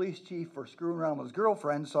local police chief for screwing around with his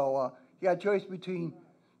girlfriend, so he had a choice between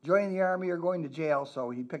joining the Army or going to jail, so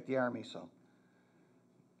he picked the Army. So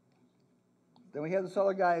then we had this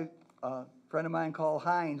other guy, friend of mine called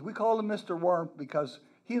Hines. We called him Mr. Warmth because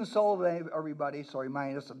he insulted everybody, so he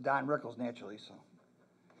reminded us of Don Rickles naturally. So.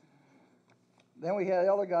 Then we had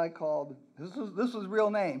the other guy called, this was his real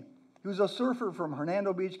name. He was a surfer from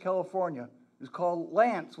Hernando Beach, California. He was called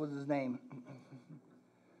Lance was his name.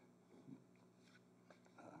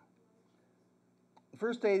 The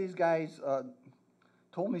first day these guys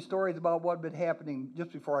told me stories about what had been happening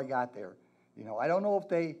just before I got there. You know, I don't know if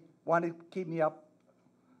they wanted to keep me up,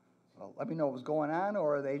 let me know what was going on,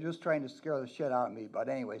 or are they just trying to scare the shit out of me. But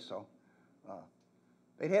anyway, so.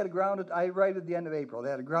 They'd had a I arrived at the end of April.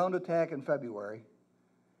 They had a ground attack in February.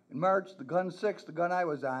 In March, the gun 6, the gun I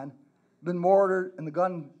was on, been mortared and the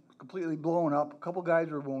gun completely blown up. A couple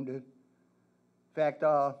guys were wounded. In fact,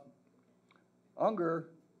 Unger,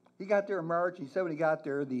 he got there in March. He said when he got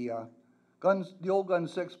there, the old gun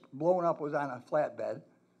 6 blown up was on a flatbed.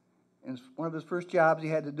 And one of his first jobs he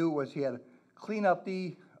had to do was he had to clean up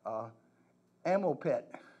the ammo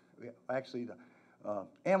pit. Actually, the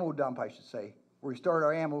ammo dump, I should say, where we stored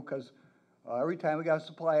our ammo, because every time we got a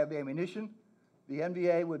supply of ammunition, the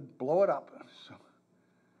NVA would blow it up. So,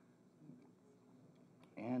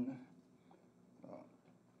 and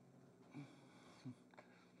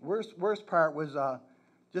worst part was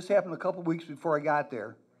just happened a couple weeks before I got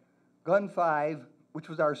there. Gun 5, which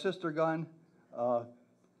was our sister gun,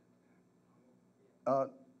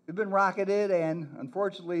 it'd been rocketed, and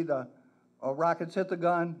unfortunately the rockets hit the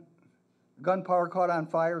gun. Gunpowder caught on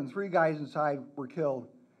fire, and 3 guys inside were killed.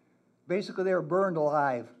 Basically, they were burned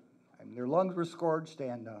alive. I mean, their lungs were scorched,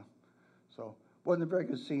 and so wasn't a very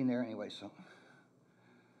good scene there anyway. So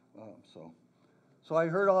I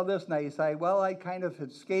heard all this, and I decided, well, I kind of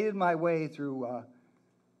had skated my way through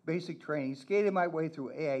basic training, skated my way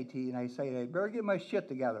through AIT, and I said, I better get my shit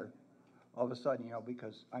together. All of a sudden, you know,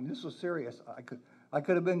 because I mean, this was serious. I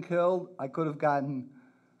could have been killed. I could have gotten.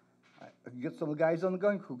 I could get some of the guys on the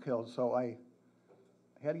gun crew killed, so I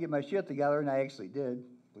had to get my shit together, and I actually did,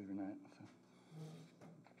 believe it or not.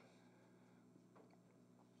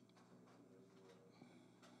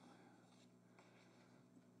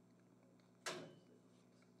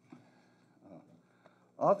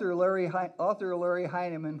 Author Larry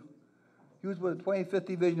Heineman, he was with the 25th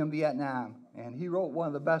Division in Vietnam, and he wrote one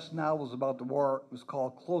of the best novels about the war. It was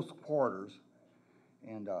called Close Quarters,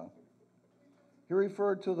 and he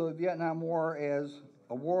referred to the Vietnam War as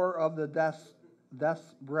a war of the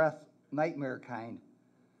death's breath nightmare kind.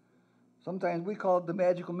 Sometimes we call it the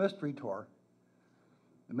Magical Mystery Tour.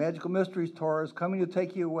 The Magical Mysteries Tour is coming to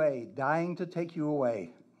take you away, dying to take you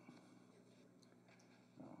away.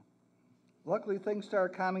 Luckily, things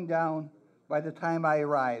started calming down by the time I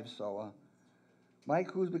arrived. So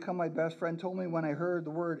Mike, who's become my best friend, told me when I heard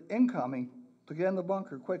the word incoming to get in the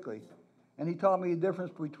bunker quickly. And he taught me the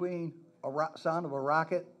difference between a sound of a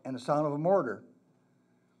rocket and the sound of a mortar.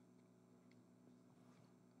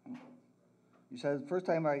 He said, the first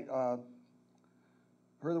time I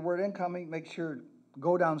heard the word incoming, make sure to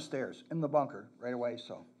go downstairs in the bunker right away.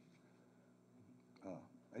 So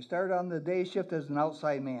I started on the day shift as an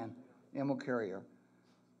outside man, ammo carrier.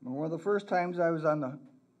 And one of the first times I was on the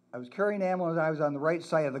I was carrying ammo and I was on the right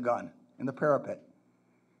side of the gun in the parapet.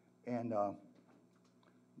 And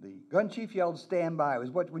the gun chief yelled, "Stand by." It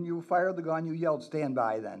was when you fired the gun, you yelled, "Stand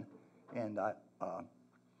by," then. And of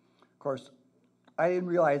course, I didn't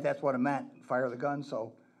realize that's what it meant, fire the gun,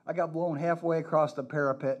 so I got blown halfway across the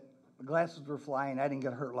parapet. The glasses were flying. I didn't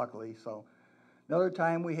get hurt, luckily. So another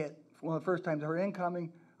time we hit, one of the first times I heard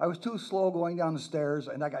incoming, I was too slow going down the stairs,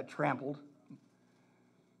 and I got trampled.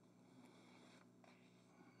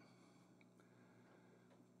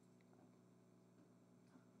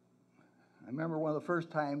 I remember one of the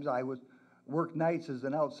first times I worked nights as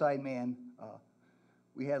an outside man.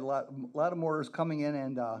 We had a lot of mortars coming in,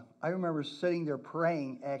 and I remember sitting there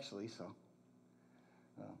praying, actually. So,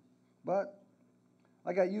 but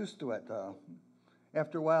I got used to it.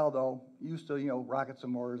 After a while, though, used to rockets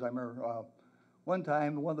and mortars. I remember one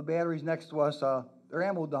time one of the batteries next to us, their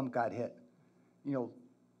ammo dump got hit.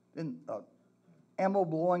 And ammo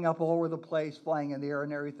blowing up all over the place, flying in the air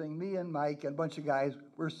and everything. Me and Mike and a bunch of guys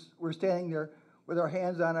were standing there with our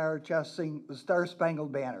hands on our chests, singing the Star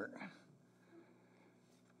Spangled Banner.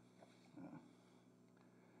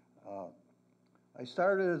 I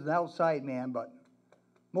started as an outside man, but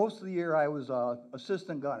most of the year I was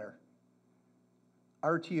assistant gunner,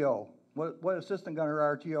 RTO. What assistant gunner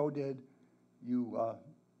RTO did, you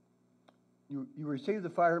received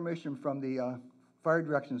the fire mission from the Fire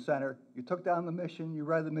Direction Center. You took down the mission, you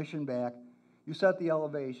read the mission back, you set the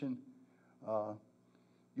elevation,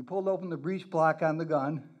 you pulled open the breech block on the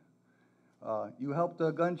gun, you helped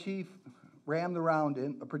the gun chief ram the round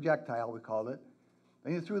in, a projectile we called it,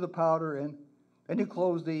 then you threw the powder in, then you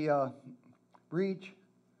closed the breech,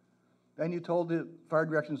 then you told the Fire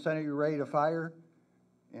Direction Center you were ready to fire,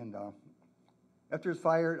 and after it's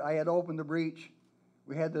fired, I had opened the breech.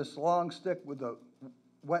 We had this long stick with a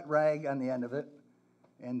wet rag on the end of it,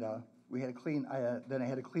 and we had to clean. Then I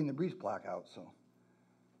had to clean the breech block out. So,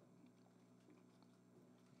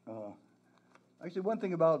 actually, one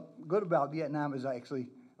thing good about Vietnam is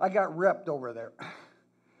I got ripped over there.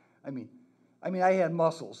 I mean, I had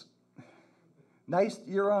muscles. Nice,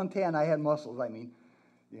 you're on 10. I had muscles. Right.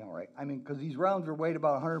 Because these rounds were weighed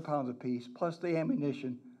about 100 pounds apiece, plus the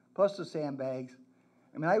ammunition, plus the sandbags.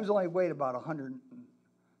 I was only weighed about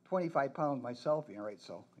 125 pounds myself, right?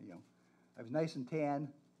 So, I was nice and tan.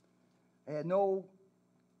 I had no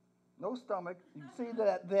stomach. You can see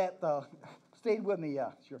that stayed with me,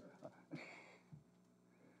 yeah, sure.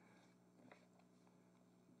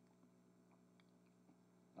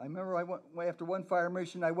 I remember after one fire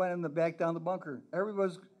mission, I went back down the bunker.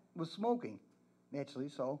 Everybody was smoking, naturally,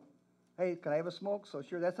 so, hey, can I have a smoke? So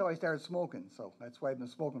sure, that's how I started smoking. So that's why I've been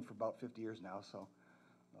smoking for about 50 years now. So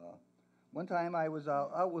one time I was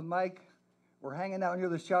out with Mike. We're hanging out near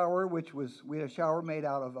the shower, we had a shower made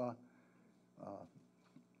out of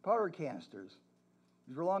powder canisters.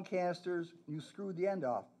 These were long canisters. You screwed the end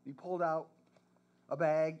off. You pulled out a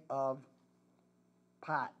bag of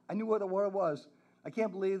pot. I knew what it was. I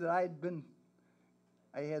can't believe that I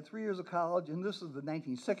had 3 years of college, and this is the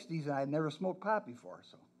 1960s, and I had never smoked pot before.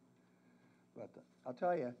 So, but I'll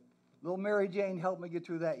tell you, little Mary Jane helped me get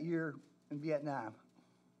through that year in Vietnam.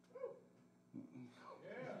 Yeah.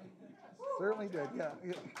 Certainly did, yeah.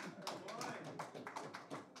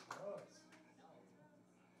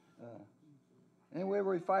 Anyway,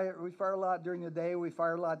 we fire a lot during the day. We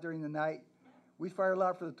fire a lot during the night. We fired a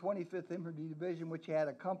lot for the 25th Infantry Division, which had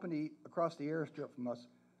a company across the airstrip from us.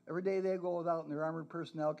 Every day they go out in their armored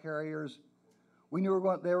personnel carriers. We knew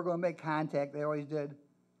they were going to make contact. They always did.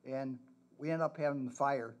 And we ended up having to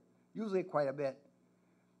fire, usually quite a bit.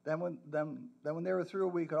 Then when they were through,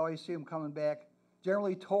 we could always see them coming back,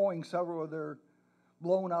 generally towing several of their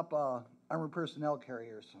blown up armored personnel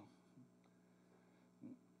carriers. So.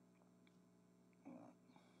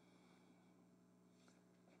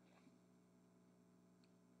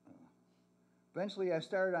 Eventually, I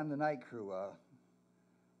started on the night crew.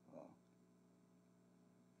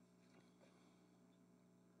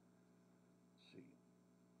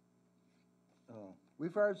 We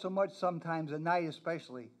fired so much sometimes at night,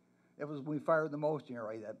 especially. It was when we fired the most,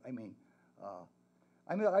 right? I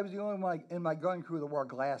was the only one in my gun crew that wore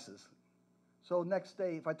glasses. So next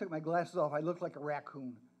day, if I took my glasses off, I looked like a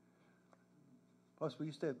raccoon. Plus, we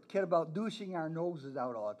used to kid about douching our noses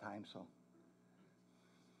out all the time. So.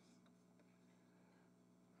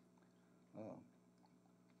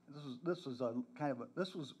 This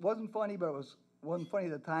wasn't funny, but wasn't funny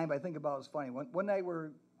at the time. But I think about it as funny. One night we're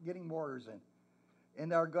getting mortars in,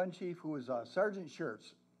 and our gun chief, who was Sergeant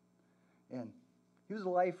Schertz, and he was a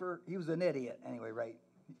lifer. He was an idiot anyway, right?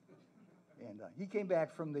 And he came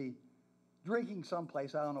back from the drinking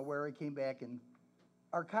someplace. I don't know where. He came back and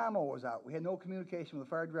our commo was out. We had no communication with the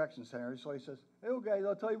Fire Direction Center. So he says, hey, guys,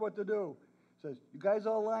 I'll tell you what to do. He says, you guys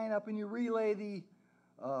all line up and you relay the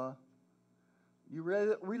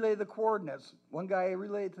coordinates. One guy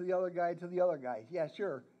relayed to the other guy. Yeah,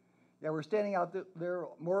 sure. Yeah, we're standing out there.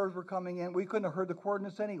 Mortars were coming in. We couldn't have heard the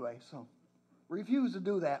coordinates anyway, so we refused to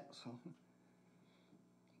do that. So.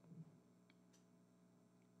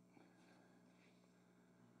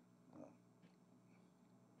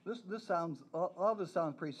 This sounds, all of this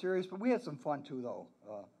sounds pretty serious, but we had some fun too, though.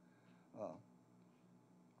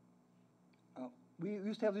 We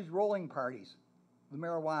used to have these rolling parties, the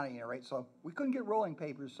marijuana, right? So we couldn't get rolling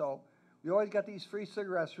papers, so we always got these free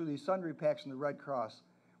cigarettes through these sundry packs from the Red Cross.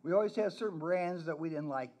 We always had certain brands that we didn't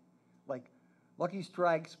like Lucky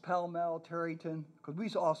Strikes, Pall Mall, Tarryton, because we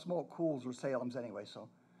used to all smoke Cools or Salems anyway. So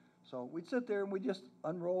we'd sit there and we'd just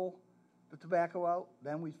unroll the tobacco out,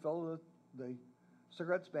 then we'd fill the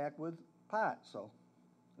cigarettes back with pot, so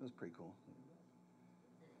it was pretty cool.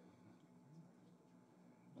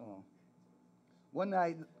 Oh. One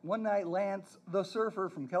night, Lance, the surfer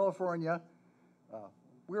from California,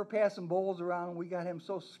 we were passing bowls around, and we got him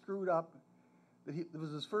so screwed up that it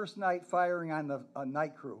was his first night firing on the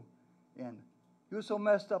night crew, and he was so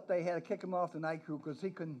messed up they had to kick him off the night crew because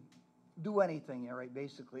he couldn't do anything, right,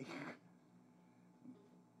 basically.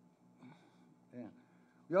 Yeah.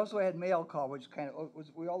 We also had mail call, which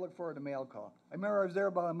we all look forward to mail call. I remember I was there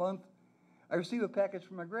about a month. I received a package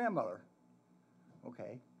from my grandmother.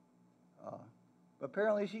 Okay. But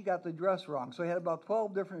apparently she got the address wrong, so I had about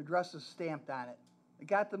 12 different addresses stamped on it. It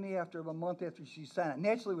got to me after about a month after she sent it.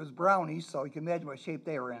 Naturally, it was brownies, so you can imagine what shape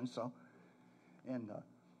they were in. So, and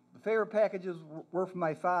the favorite packages were from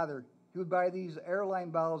my father. He would buy these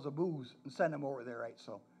airline bottles of booze and send them over there, right?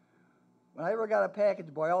 So, when I ever got a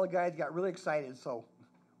package, boy, all the guys got really excited. So,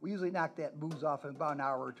 we usually knocked that booze off in about an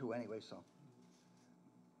hour or two, anyway. So.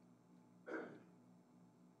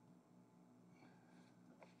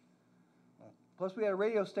 Plus, we had a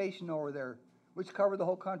radio station over there, which covered the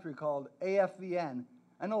whole country, called AFVN.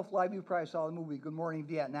 I know you probably saw the movie Good Morning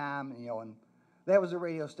Vietnam, and that was a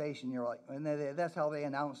radio station, and that's how they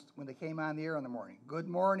announced when they came on the air in the morning. Good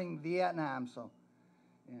Morning Vietnam. So,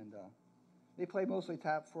 and they played mostly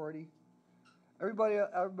top 40.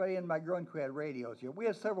 Everybody in my gun crew had radios here. We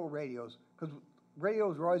had several radios because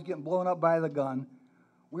radios were always getting blown up by the gun.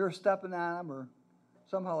 We were stepping on them, or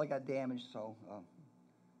somehow they got damaged. So.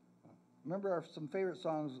 Remember some favorite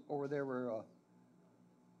songs over there were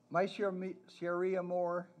My Cherie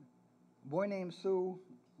Amour, Boy Named Sue,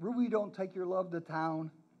 Ruby Don't Take Your Love to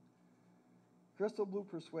Town, Crystal Blue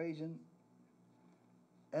Persuasion,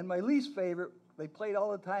 and my least favorite, they played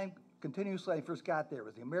all the time continuously when I first got there,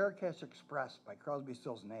 was the Marrakesh Express by Crosby,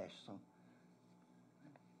 Stills, Nash. So.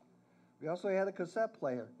 We also had a cassette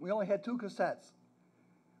player. We only had 2 cassettes.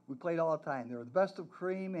 We played all the time. They were the Best of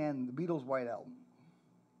Cream and the Beatles' White Album.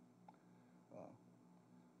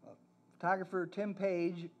 Photographer Tim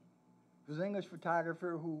Page was an English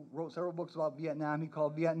photographer who wrote several books about Vietnam. He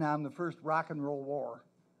called Vietnam the first rock and roll war.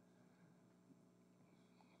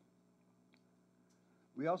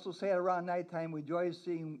 We also sat around nighttime. We enjoyed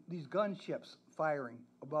seeing these gunships firing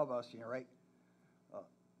above us, right?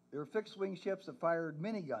 They were fixed-wing ships that fired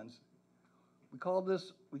miniguns. We called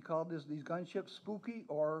these gunships Spooky,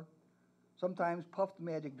 or sometimes Puff the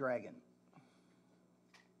Magic Dragon.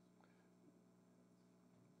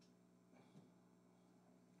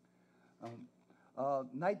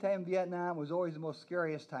 Nighttime in Vietnam was always the most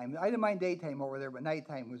scariest time. I didn't mind daytime over there, but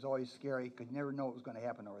nighttime was always scary because you never know what was going to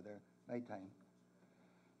happen over there. Nighttime.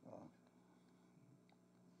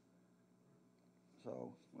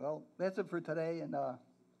 Well, that's it for today, and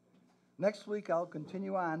next week I'll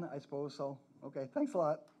continue on, I suppose. So, okay, thanks a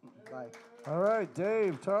lot. Bye. All right,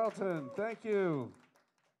 Dave Tarleton, thank you.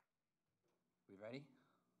 We ready?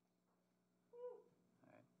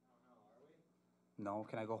 All right. No,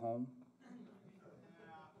 can I go home?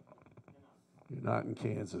 You're not in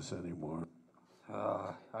Kansas anymore.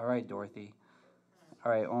 All right, Dorothy.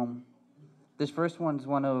 All right, this first one's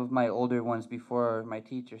one of my older ones before my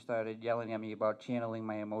teacher started yelling at me about channeling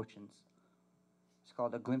my emotions. It's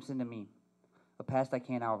called A Glimpse Into Me, a past I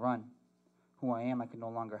can't outrun. Who I am, I can no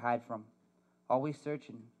longer hide from. Always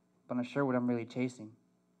searching, but unsure what I'm really chasing.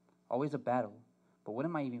 Always a battle, but what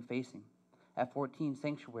am I even facing? At 14,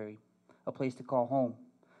 sanctuary, a place to call home.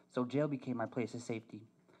 So jail became my place of safety.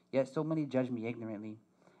 Yet so many judged me ignorantly.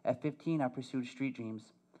 At 15, I pursued street dreams.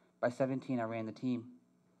 By 17, I ran the team.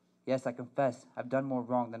 Yes, I confess, I've done more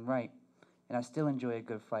wrong than right, and I still enjoy a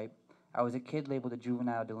good fight. I was a kid labeled a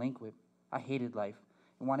juvenile delinquent. I hated life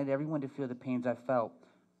and wanted everyone to feel the pains I felt.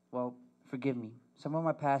 Well, forgive me. Some of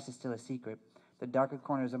my past is still a secret. The darker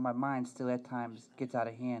corners of my mind still at times gets out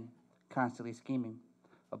of hand, constantly scheming.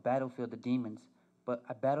 A battlefield of demons, but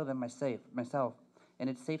I battle them myself, and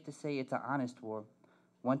it's safe to say it's an honest war,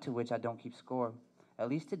 one to which I don't keep score. At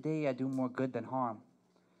least today I do more good than harm.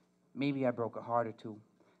 Maybe I broke a heart or two,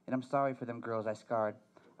 and I'm sorry for them girls I scarred.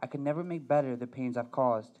 I could never make better the pains I've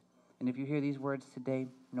caused, and if you hear these words today,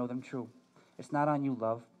 know them true. It's not on you,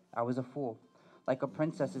 love. I was a fool. Like a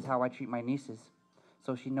princess is how I treat my nieces,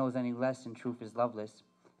 so she knows any less in truth is loveless.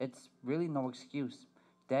 It's really no excuse.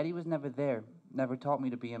 Daddy was never there, never taught me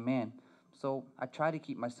to be a man, so I try to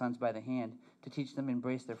keep my sons by the hand, to teach them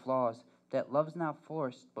embrace their flaws, that love's not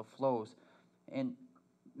forced but flows, and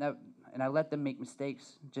I let them make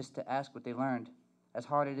mistakes just to ask what they learned. As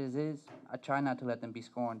hard as it is, I try not to let them be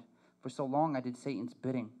scorned. For so long I did Satan's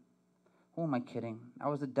bidding. Who am I kidding? I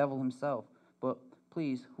was the devil himself, but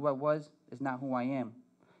please, who I was is not who I am.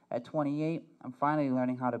 At 28, I'm finally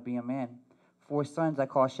learning how to be a man. 4 sons I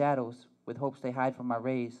call shadows, with hopes they hide from my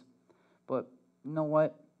rays. But you know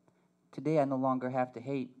what? Today I no longer have to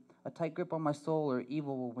hate. A tight grip on my soul or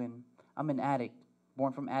evil will win. I'm an addict,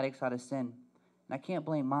 born from addicts out of sin. And I can't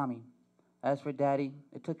blame Mommy. As for Daddy,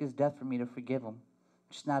 it took his death for me to forgive him,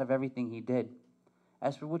 just not of everything he did.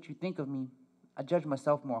 As for what you think of me, I judge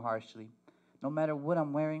myself more harshly. No matter what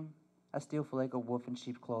I'm wearing, I still feel like a wolf in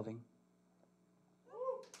sheep's clothing.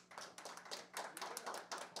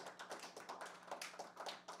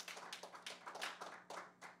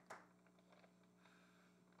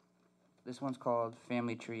 This one's called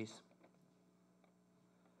Family Trees.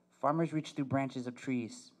 Farmers reach through branches of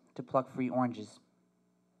trees to pluck free oranges.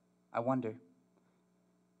 I wonder,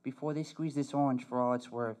 before they squeeze this orange for all it's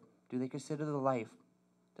worth, do they consider the life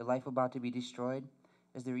about to be destroyed?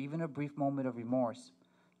 Is there even a brief moment of remorse?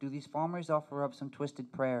 Do these farmers offer up some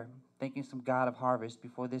twisted prayer, thanking some god of harvest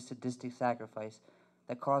before this sadistic sacrifice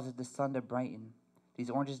that causes the sun to brighten, these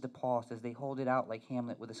oranges to pulse as they hold it out like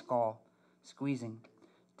Hamlet with a skull, squeezing,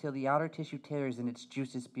 till the outer tissue tears and its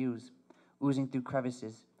juices spews, oozing through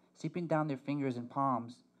crevices, seeping down their fingers and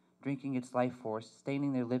palms, drinking its life force,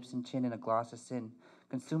 staining their lips and chin in a gloss of sin,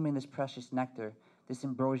 consuming this precious nectar, this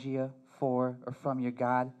ambrosia for or from your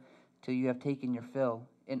God, till you have taken your fill,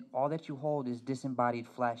 and all that you hold is disembodied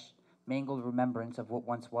flesh, mangled remembrance of what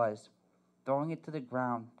once was, throwing it to the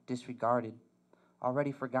ground, disregarded,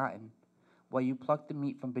 already forgotten, while you pluck the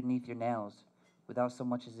meat from beneath your nails, without so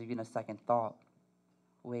much as even a second thought.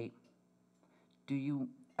 Wait, do you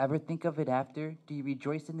ever think of it after? Do you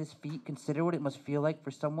rejoice in this feat? Consider what it must feel like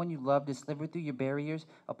for someone you love to sliver through your barriers,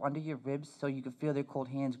 up under your ribs, so you can feel their cold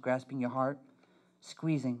hands grasping your heart,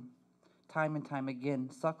 squeezing, time and time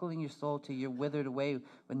again, suckling your soul till you're withered away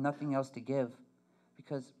with nothing else to give.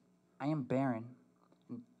 Because I am barren,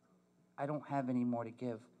 and I don't have any more to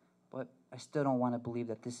give, but I still don't want to believe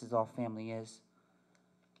that this is all family is.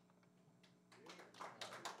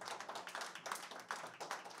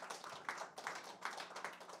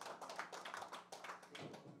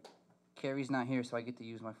 Carrie's not here, so I get to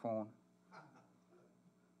use my phone.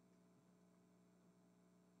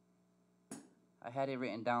 I had it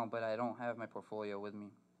written down, but I don't have my portfolio with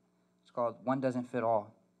me. It's called One Doesn't Fit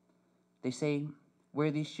All. They say,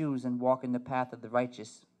 wear these shoes and walk in the path of the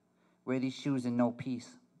righteous. Wear these shoes and know peace.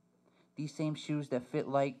 These same shoes that fit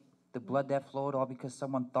like the blood that flowed, all because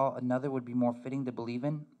someone thought another would be more fitting to believe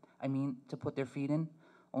in. To put their feet in,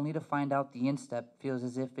 only to find out the instep feels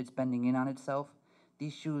as if it's bending in on itself.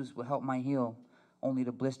 These shoes will help my heel, only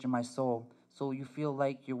to blister my soul, so you feel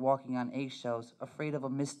like you're walking on eggshells, afraid of a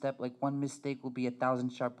misstep like one mistake will be 1,000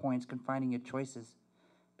 sharp points confining your choices.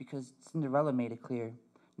 Because Cinderella made it clear,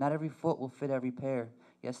 not every foot will fit every pair,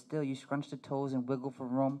 yet still you scrunch the toes and wiggle for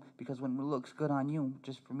room, because when it looks good on you,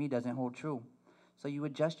 just for me doesn't hold true. So you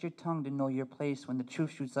adjust your tongue to know your place when the truth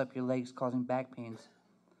shoots up your legs causing back pains.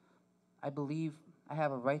 I believe I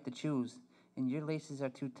have a right to choose, and your laces are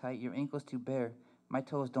too tight, your ankles too bare. My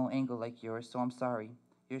toes don't angle like yours, so I'm sorry.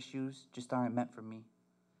 Your shoes just aren't meant for me.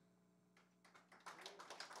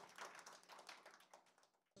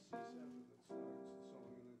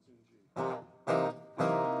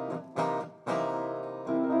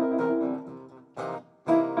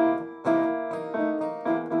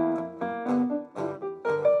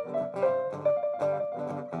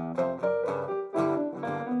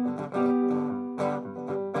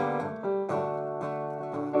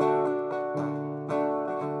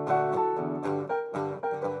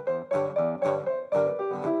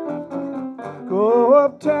 Go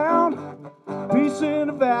uptown, peace in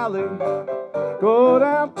the valley. Go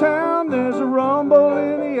downtown, there's a rumble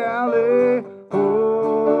in the alley.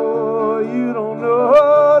 Oh, you don't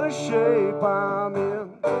know the shape I'm in.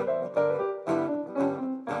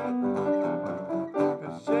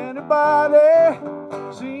 nobody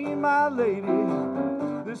see my lady.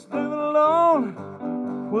 This living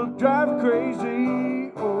alone will drive you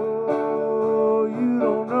crazy. Oh, you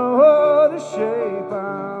don't know the shape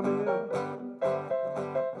I'm in.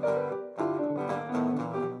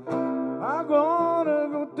 I'm gonna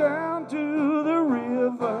go down to the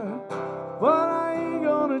river, but I ain't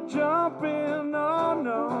gonna jump in, no,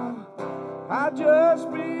 no. I just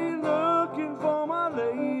be looking for my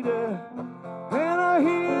lady, and I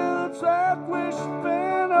hear the sad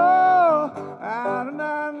wishing, oh, out of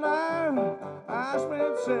 9 lives, I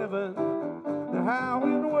spent 7. Now how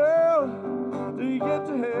in the world do you get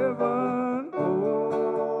to heaven?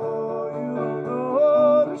 Oh, you don't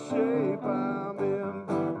know the shape I'm in.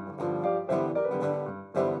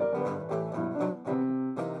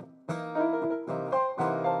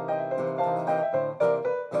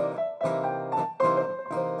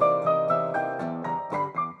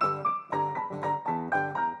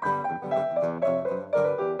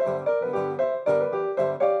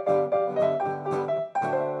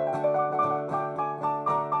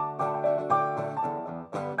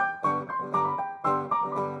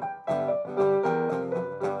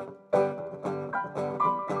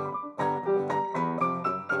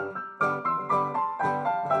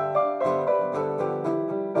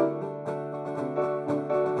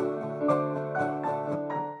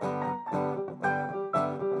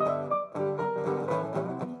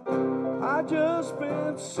 I just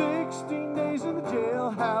spent 16 days in the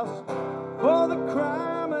jailhouse for the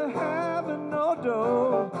crime of having no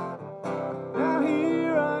dough. Now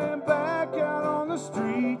here I am back out on the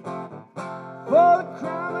street for the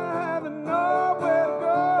crime of having nowhere to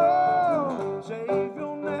go. Save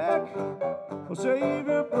your neck or save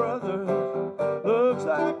your brother. Looks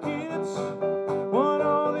like it's one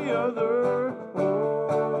or the other.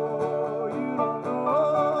 Oh, you don't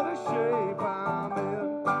know the shape I'm in.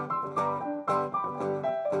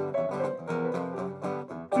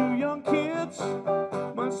 Two young kids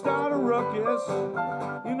might start a ruckus.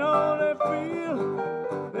 You know they feel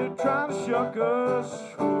they're trying to shuck us.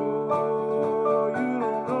 Oh, you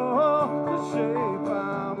don't know the shape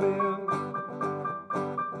I'm in.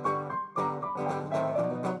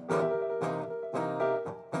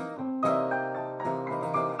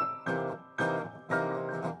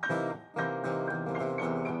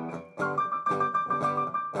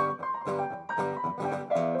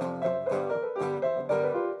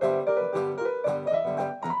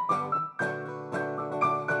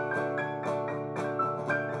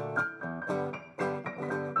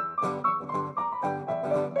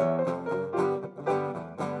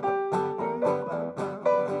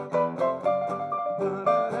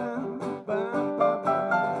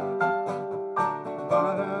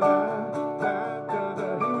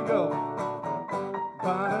 Here we go.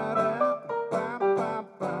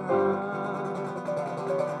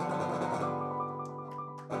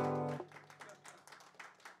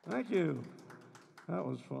 Thank you. That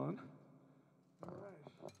was fun. All right.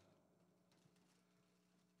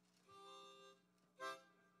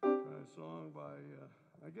 Try a song by,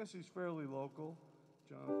 I guess he's fairly local,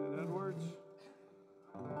 Jonathan Edwards.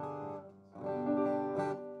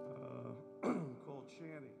 Called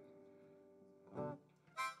Shanty.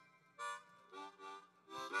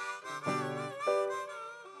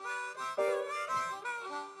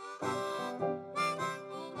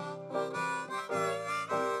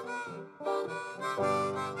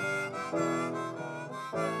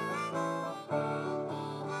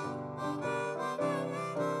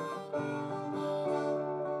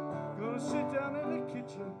 Gonna sit down in the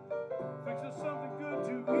kitchen, fix us something good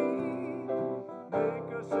to eat.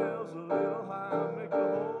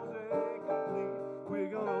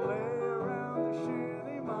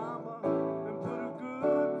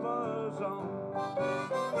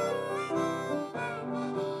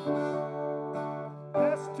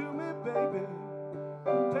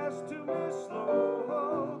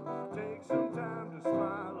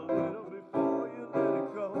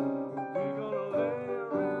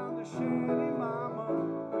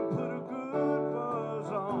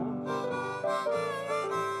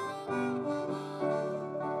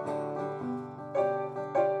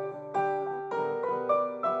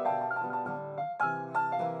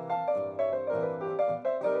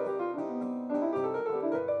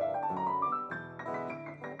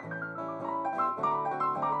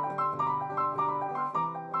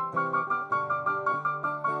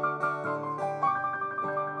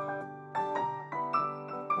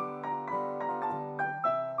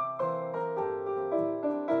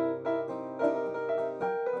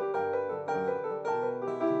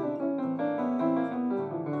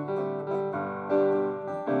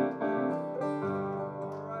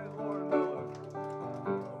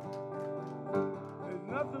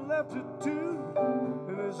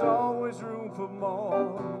 longing for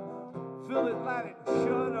more. Fill it, light it,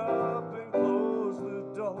 shut up and close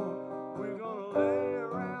the door. We're gonna lay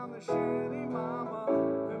around the shanty, mama,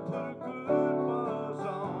 and put a good buzz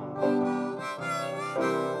on.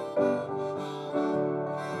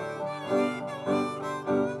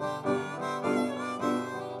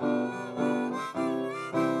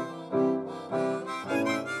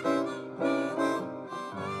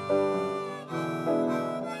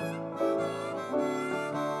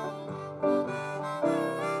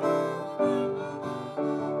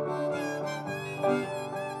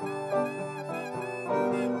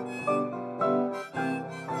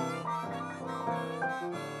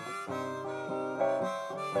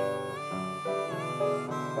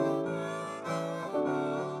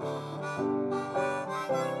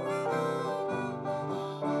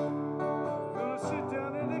 Gonna sit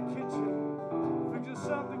down in the kitchen, fix us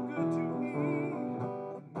something good to eat.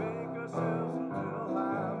 Make ourselves a little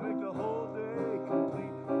high, make the whole day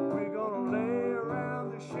complete. We're gonna lay around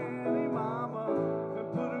the shanty, mama, and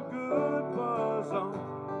put a good buzz on.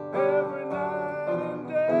 Every night and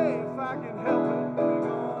day, if I can help it, we're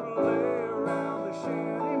gonna lay around the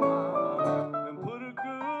shanty, mama, and put a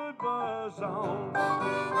good buzz on.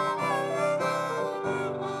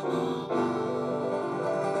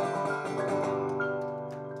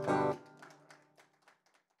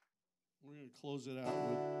 We're going to close it out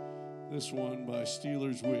with this one by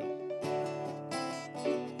Steelers Wheel.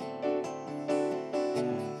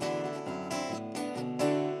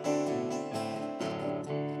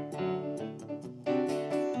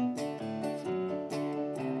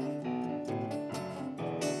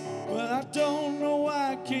 Well, I don't know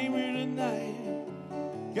why I came here tonight.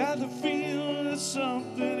 Got the feeling that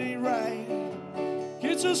something ain't right.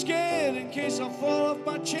 Get so scared in case I fall off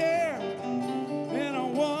my chair. And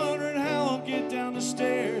I'm wondering how I'll get down the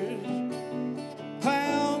stairs.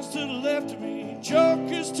 Clowns to the left of me,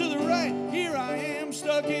 jokers to the right. Here I am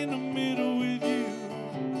stuck in the middle with you.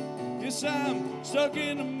 Yes, I'm stuck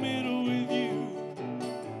in the middle with you.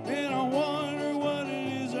 And I wonder what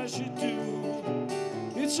it is I should do.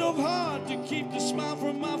 It's so hard to keep the smile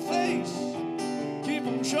from my face. Keep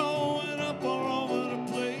them showing up all over the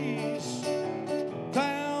place.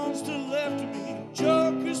 Clowns to the left of me,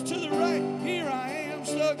 jokers to the right. Here I am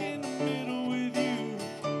stuck in the middle with you.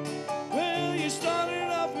 Well, you started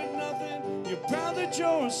off with nothing. You're proud that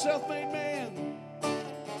you're a self-made man.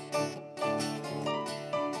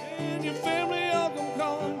 And your family all come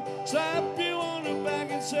calling, slap you on the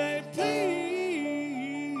back and say, please,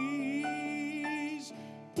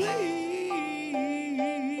 please.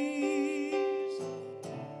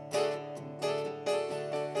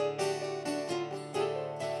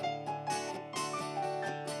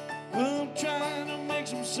 Well, I'm trying to make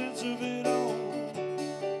some sense of it all.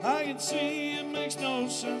 I can see it makes no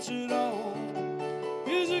sense at all.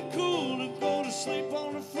 Is it cool to go to sleep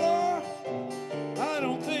on the floor? I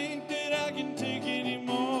don't think that I can take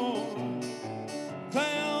anymore.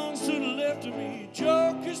 Clowns to the left of me,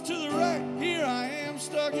 jokers to the right. Here I am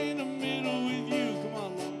stuck in the middle with you. Come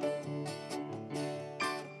on, Lord.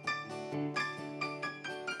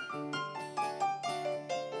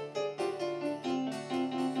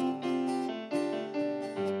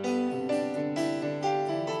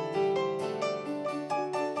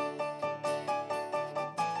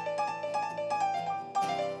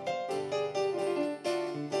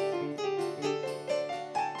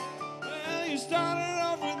 Well, you started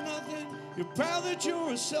off with nothing. You're proud that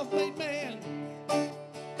you're a self-made man.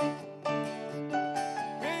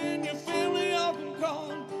 And your family all can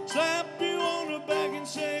call and slap you on the back and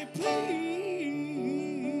say, please,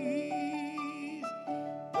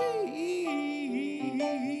 please.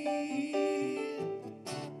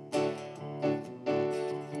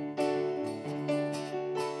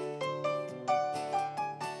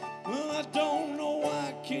 Well, I don't know why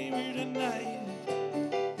I came here tonight.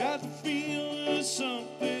 Got the feeling that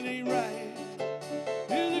something ain't right.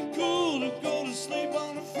 Is it cool to go to sleep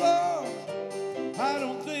on the floor? I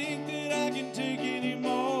don't think that I can take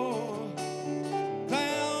anymore.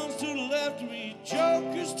 Clowns to the left of me,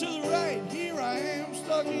 jokers to the right. Here I am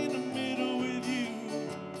stuck in the middle with you.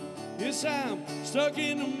 Yes, I'm stuck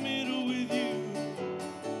in the middle with you.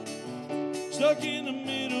 Stuck in the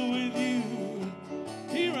middle with you.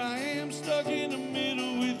 Here I am stuck in the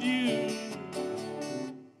middle with you.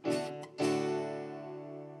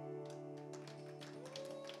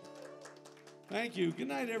 Thank you. Good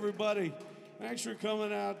night, everybody. Thanks for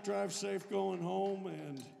coming out. Drive safe going home,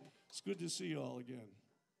 and it's good to see you all again.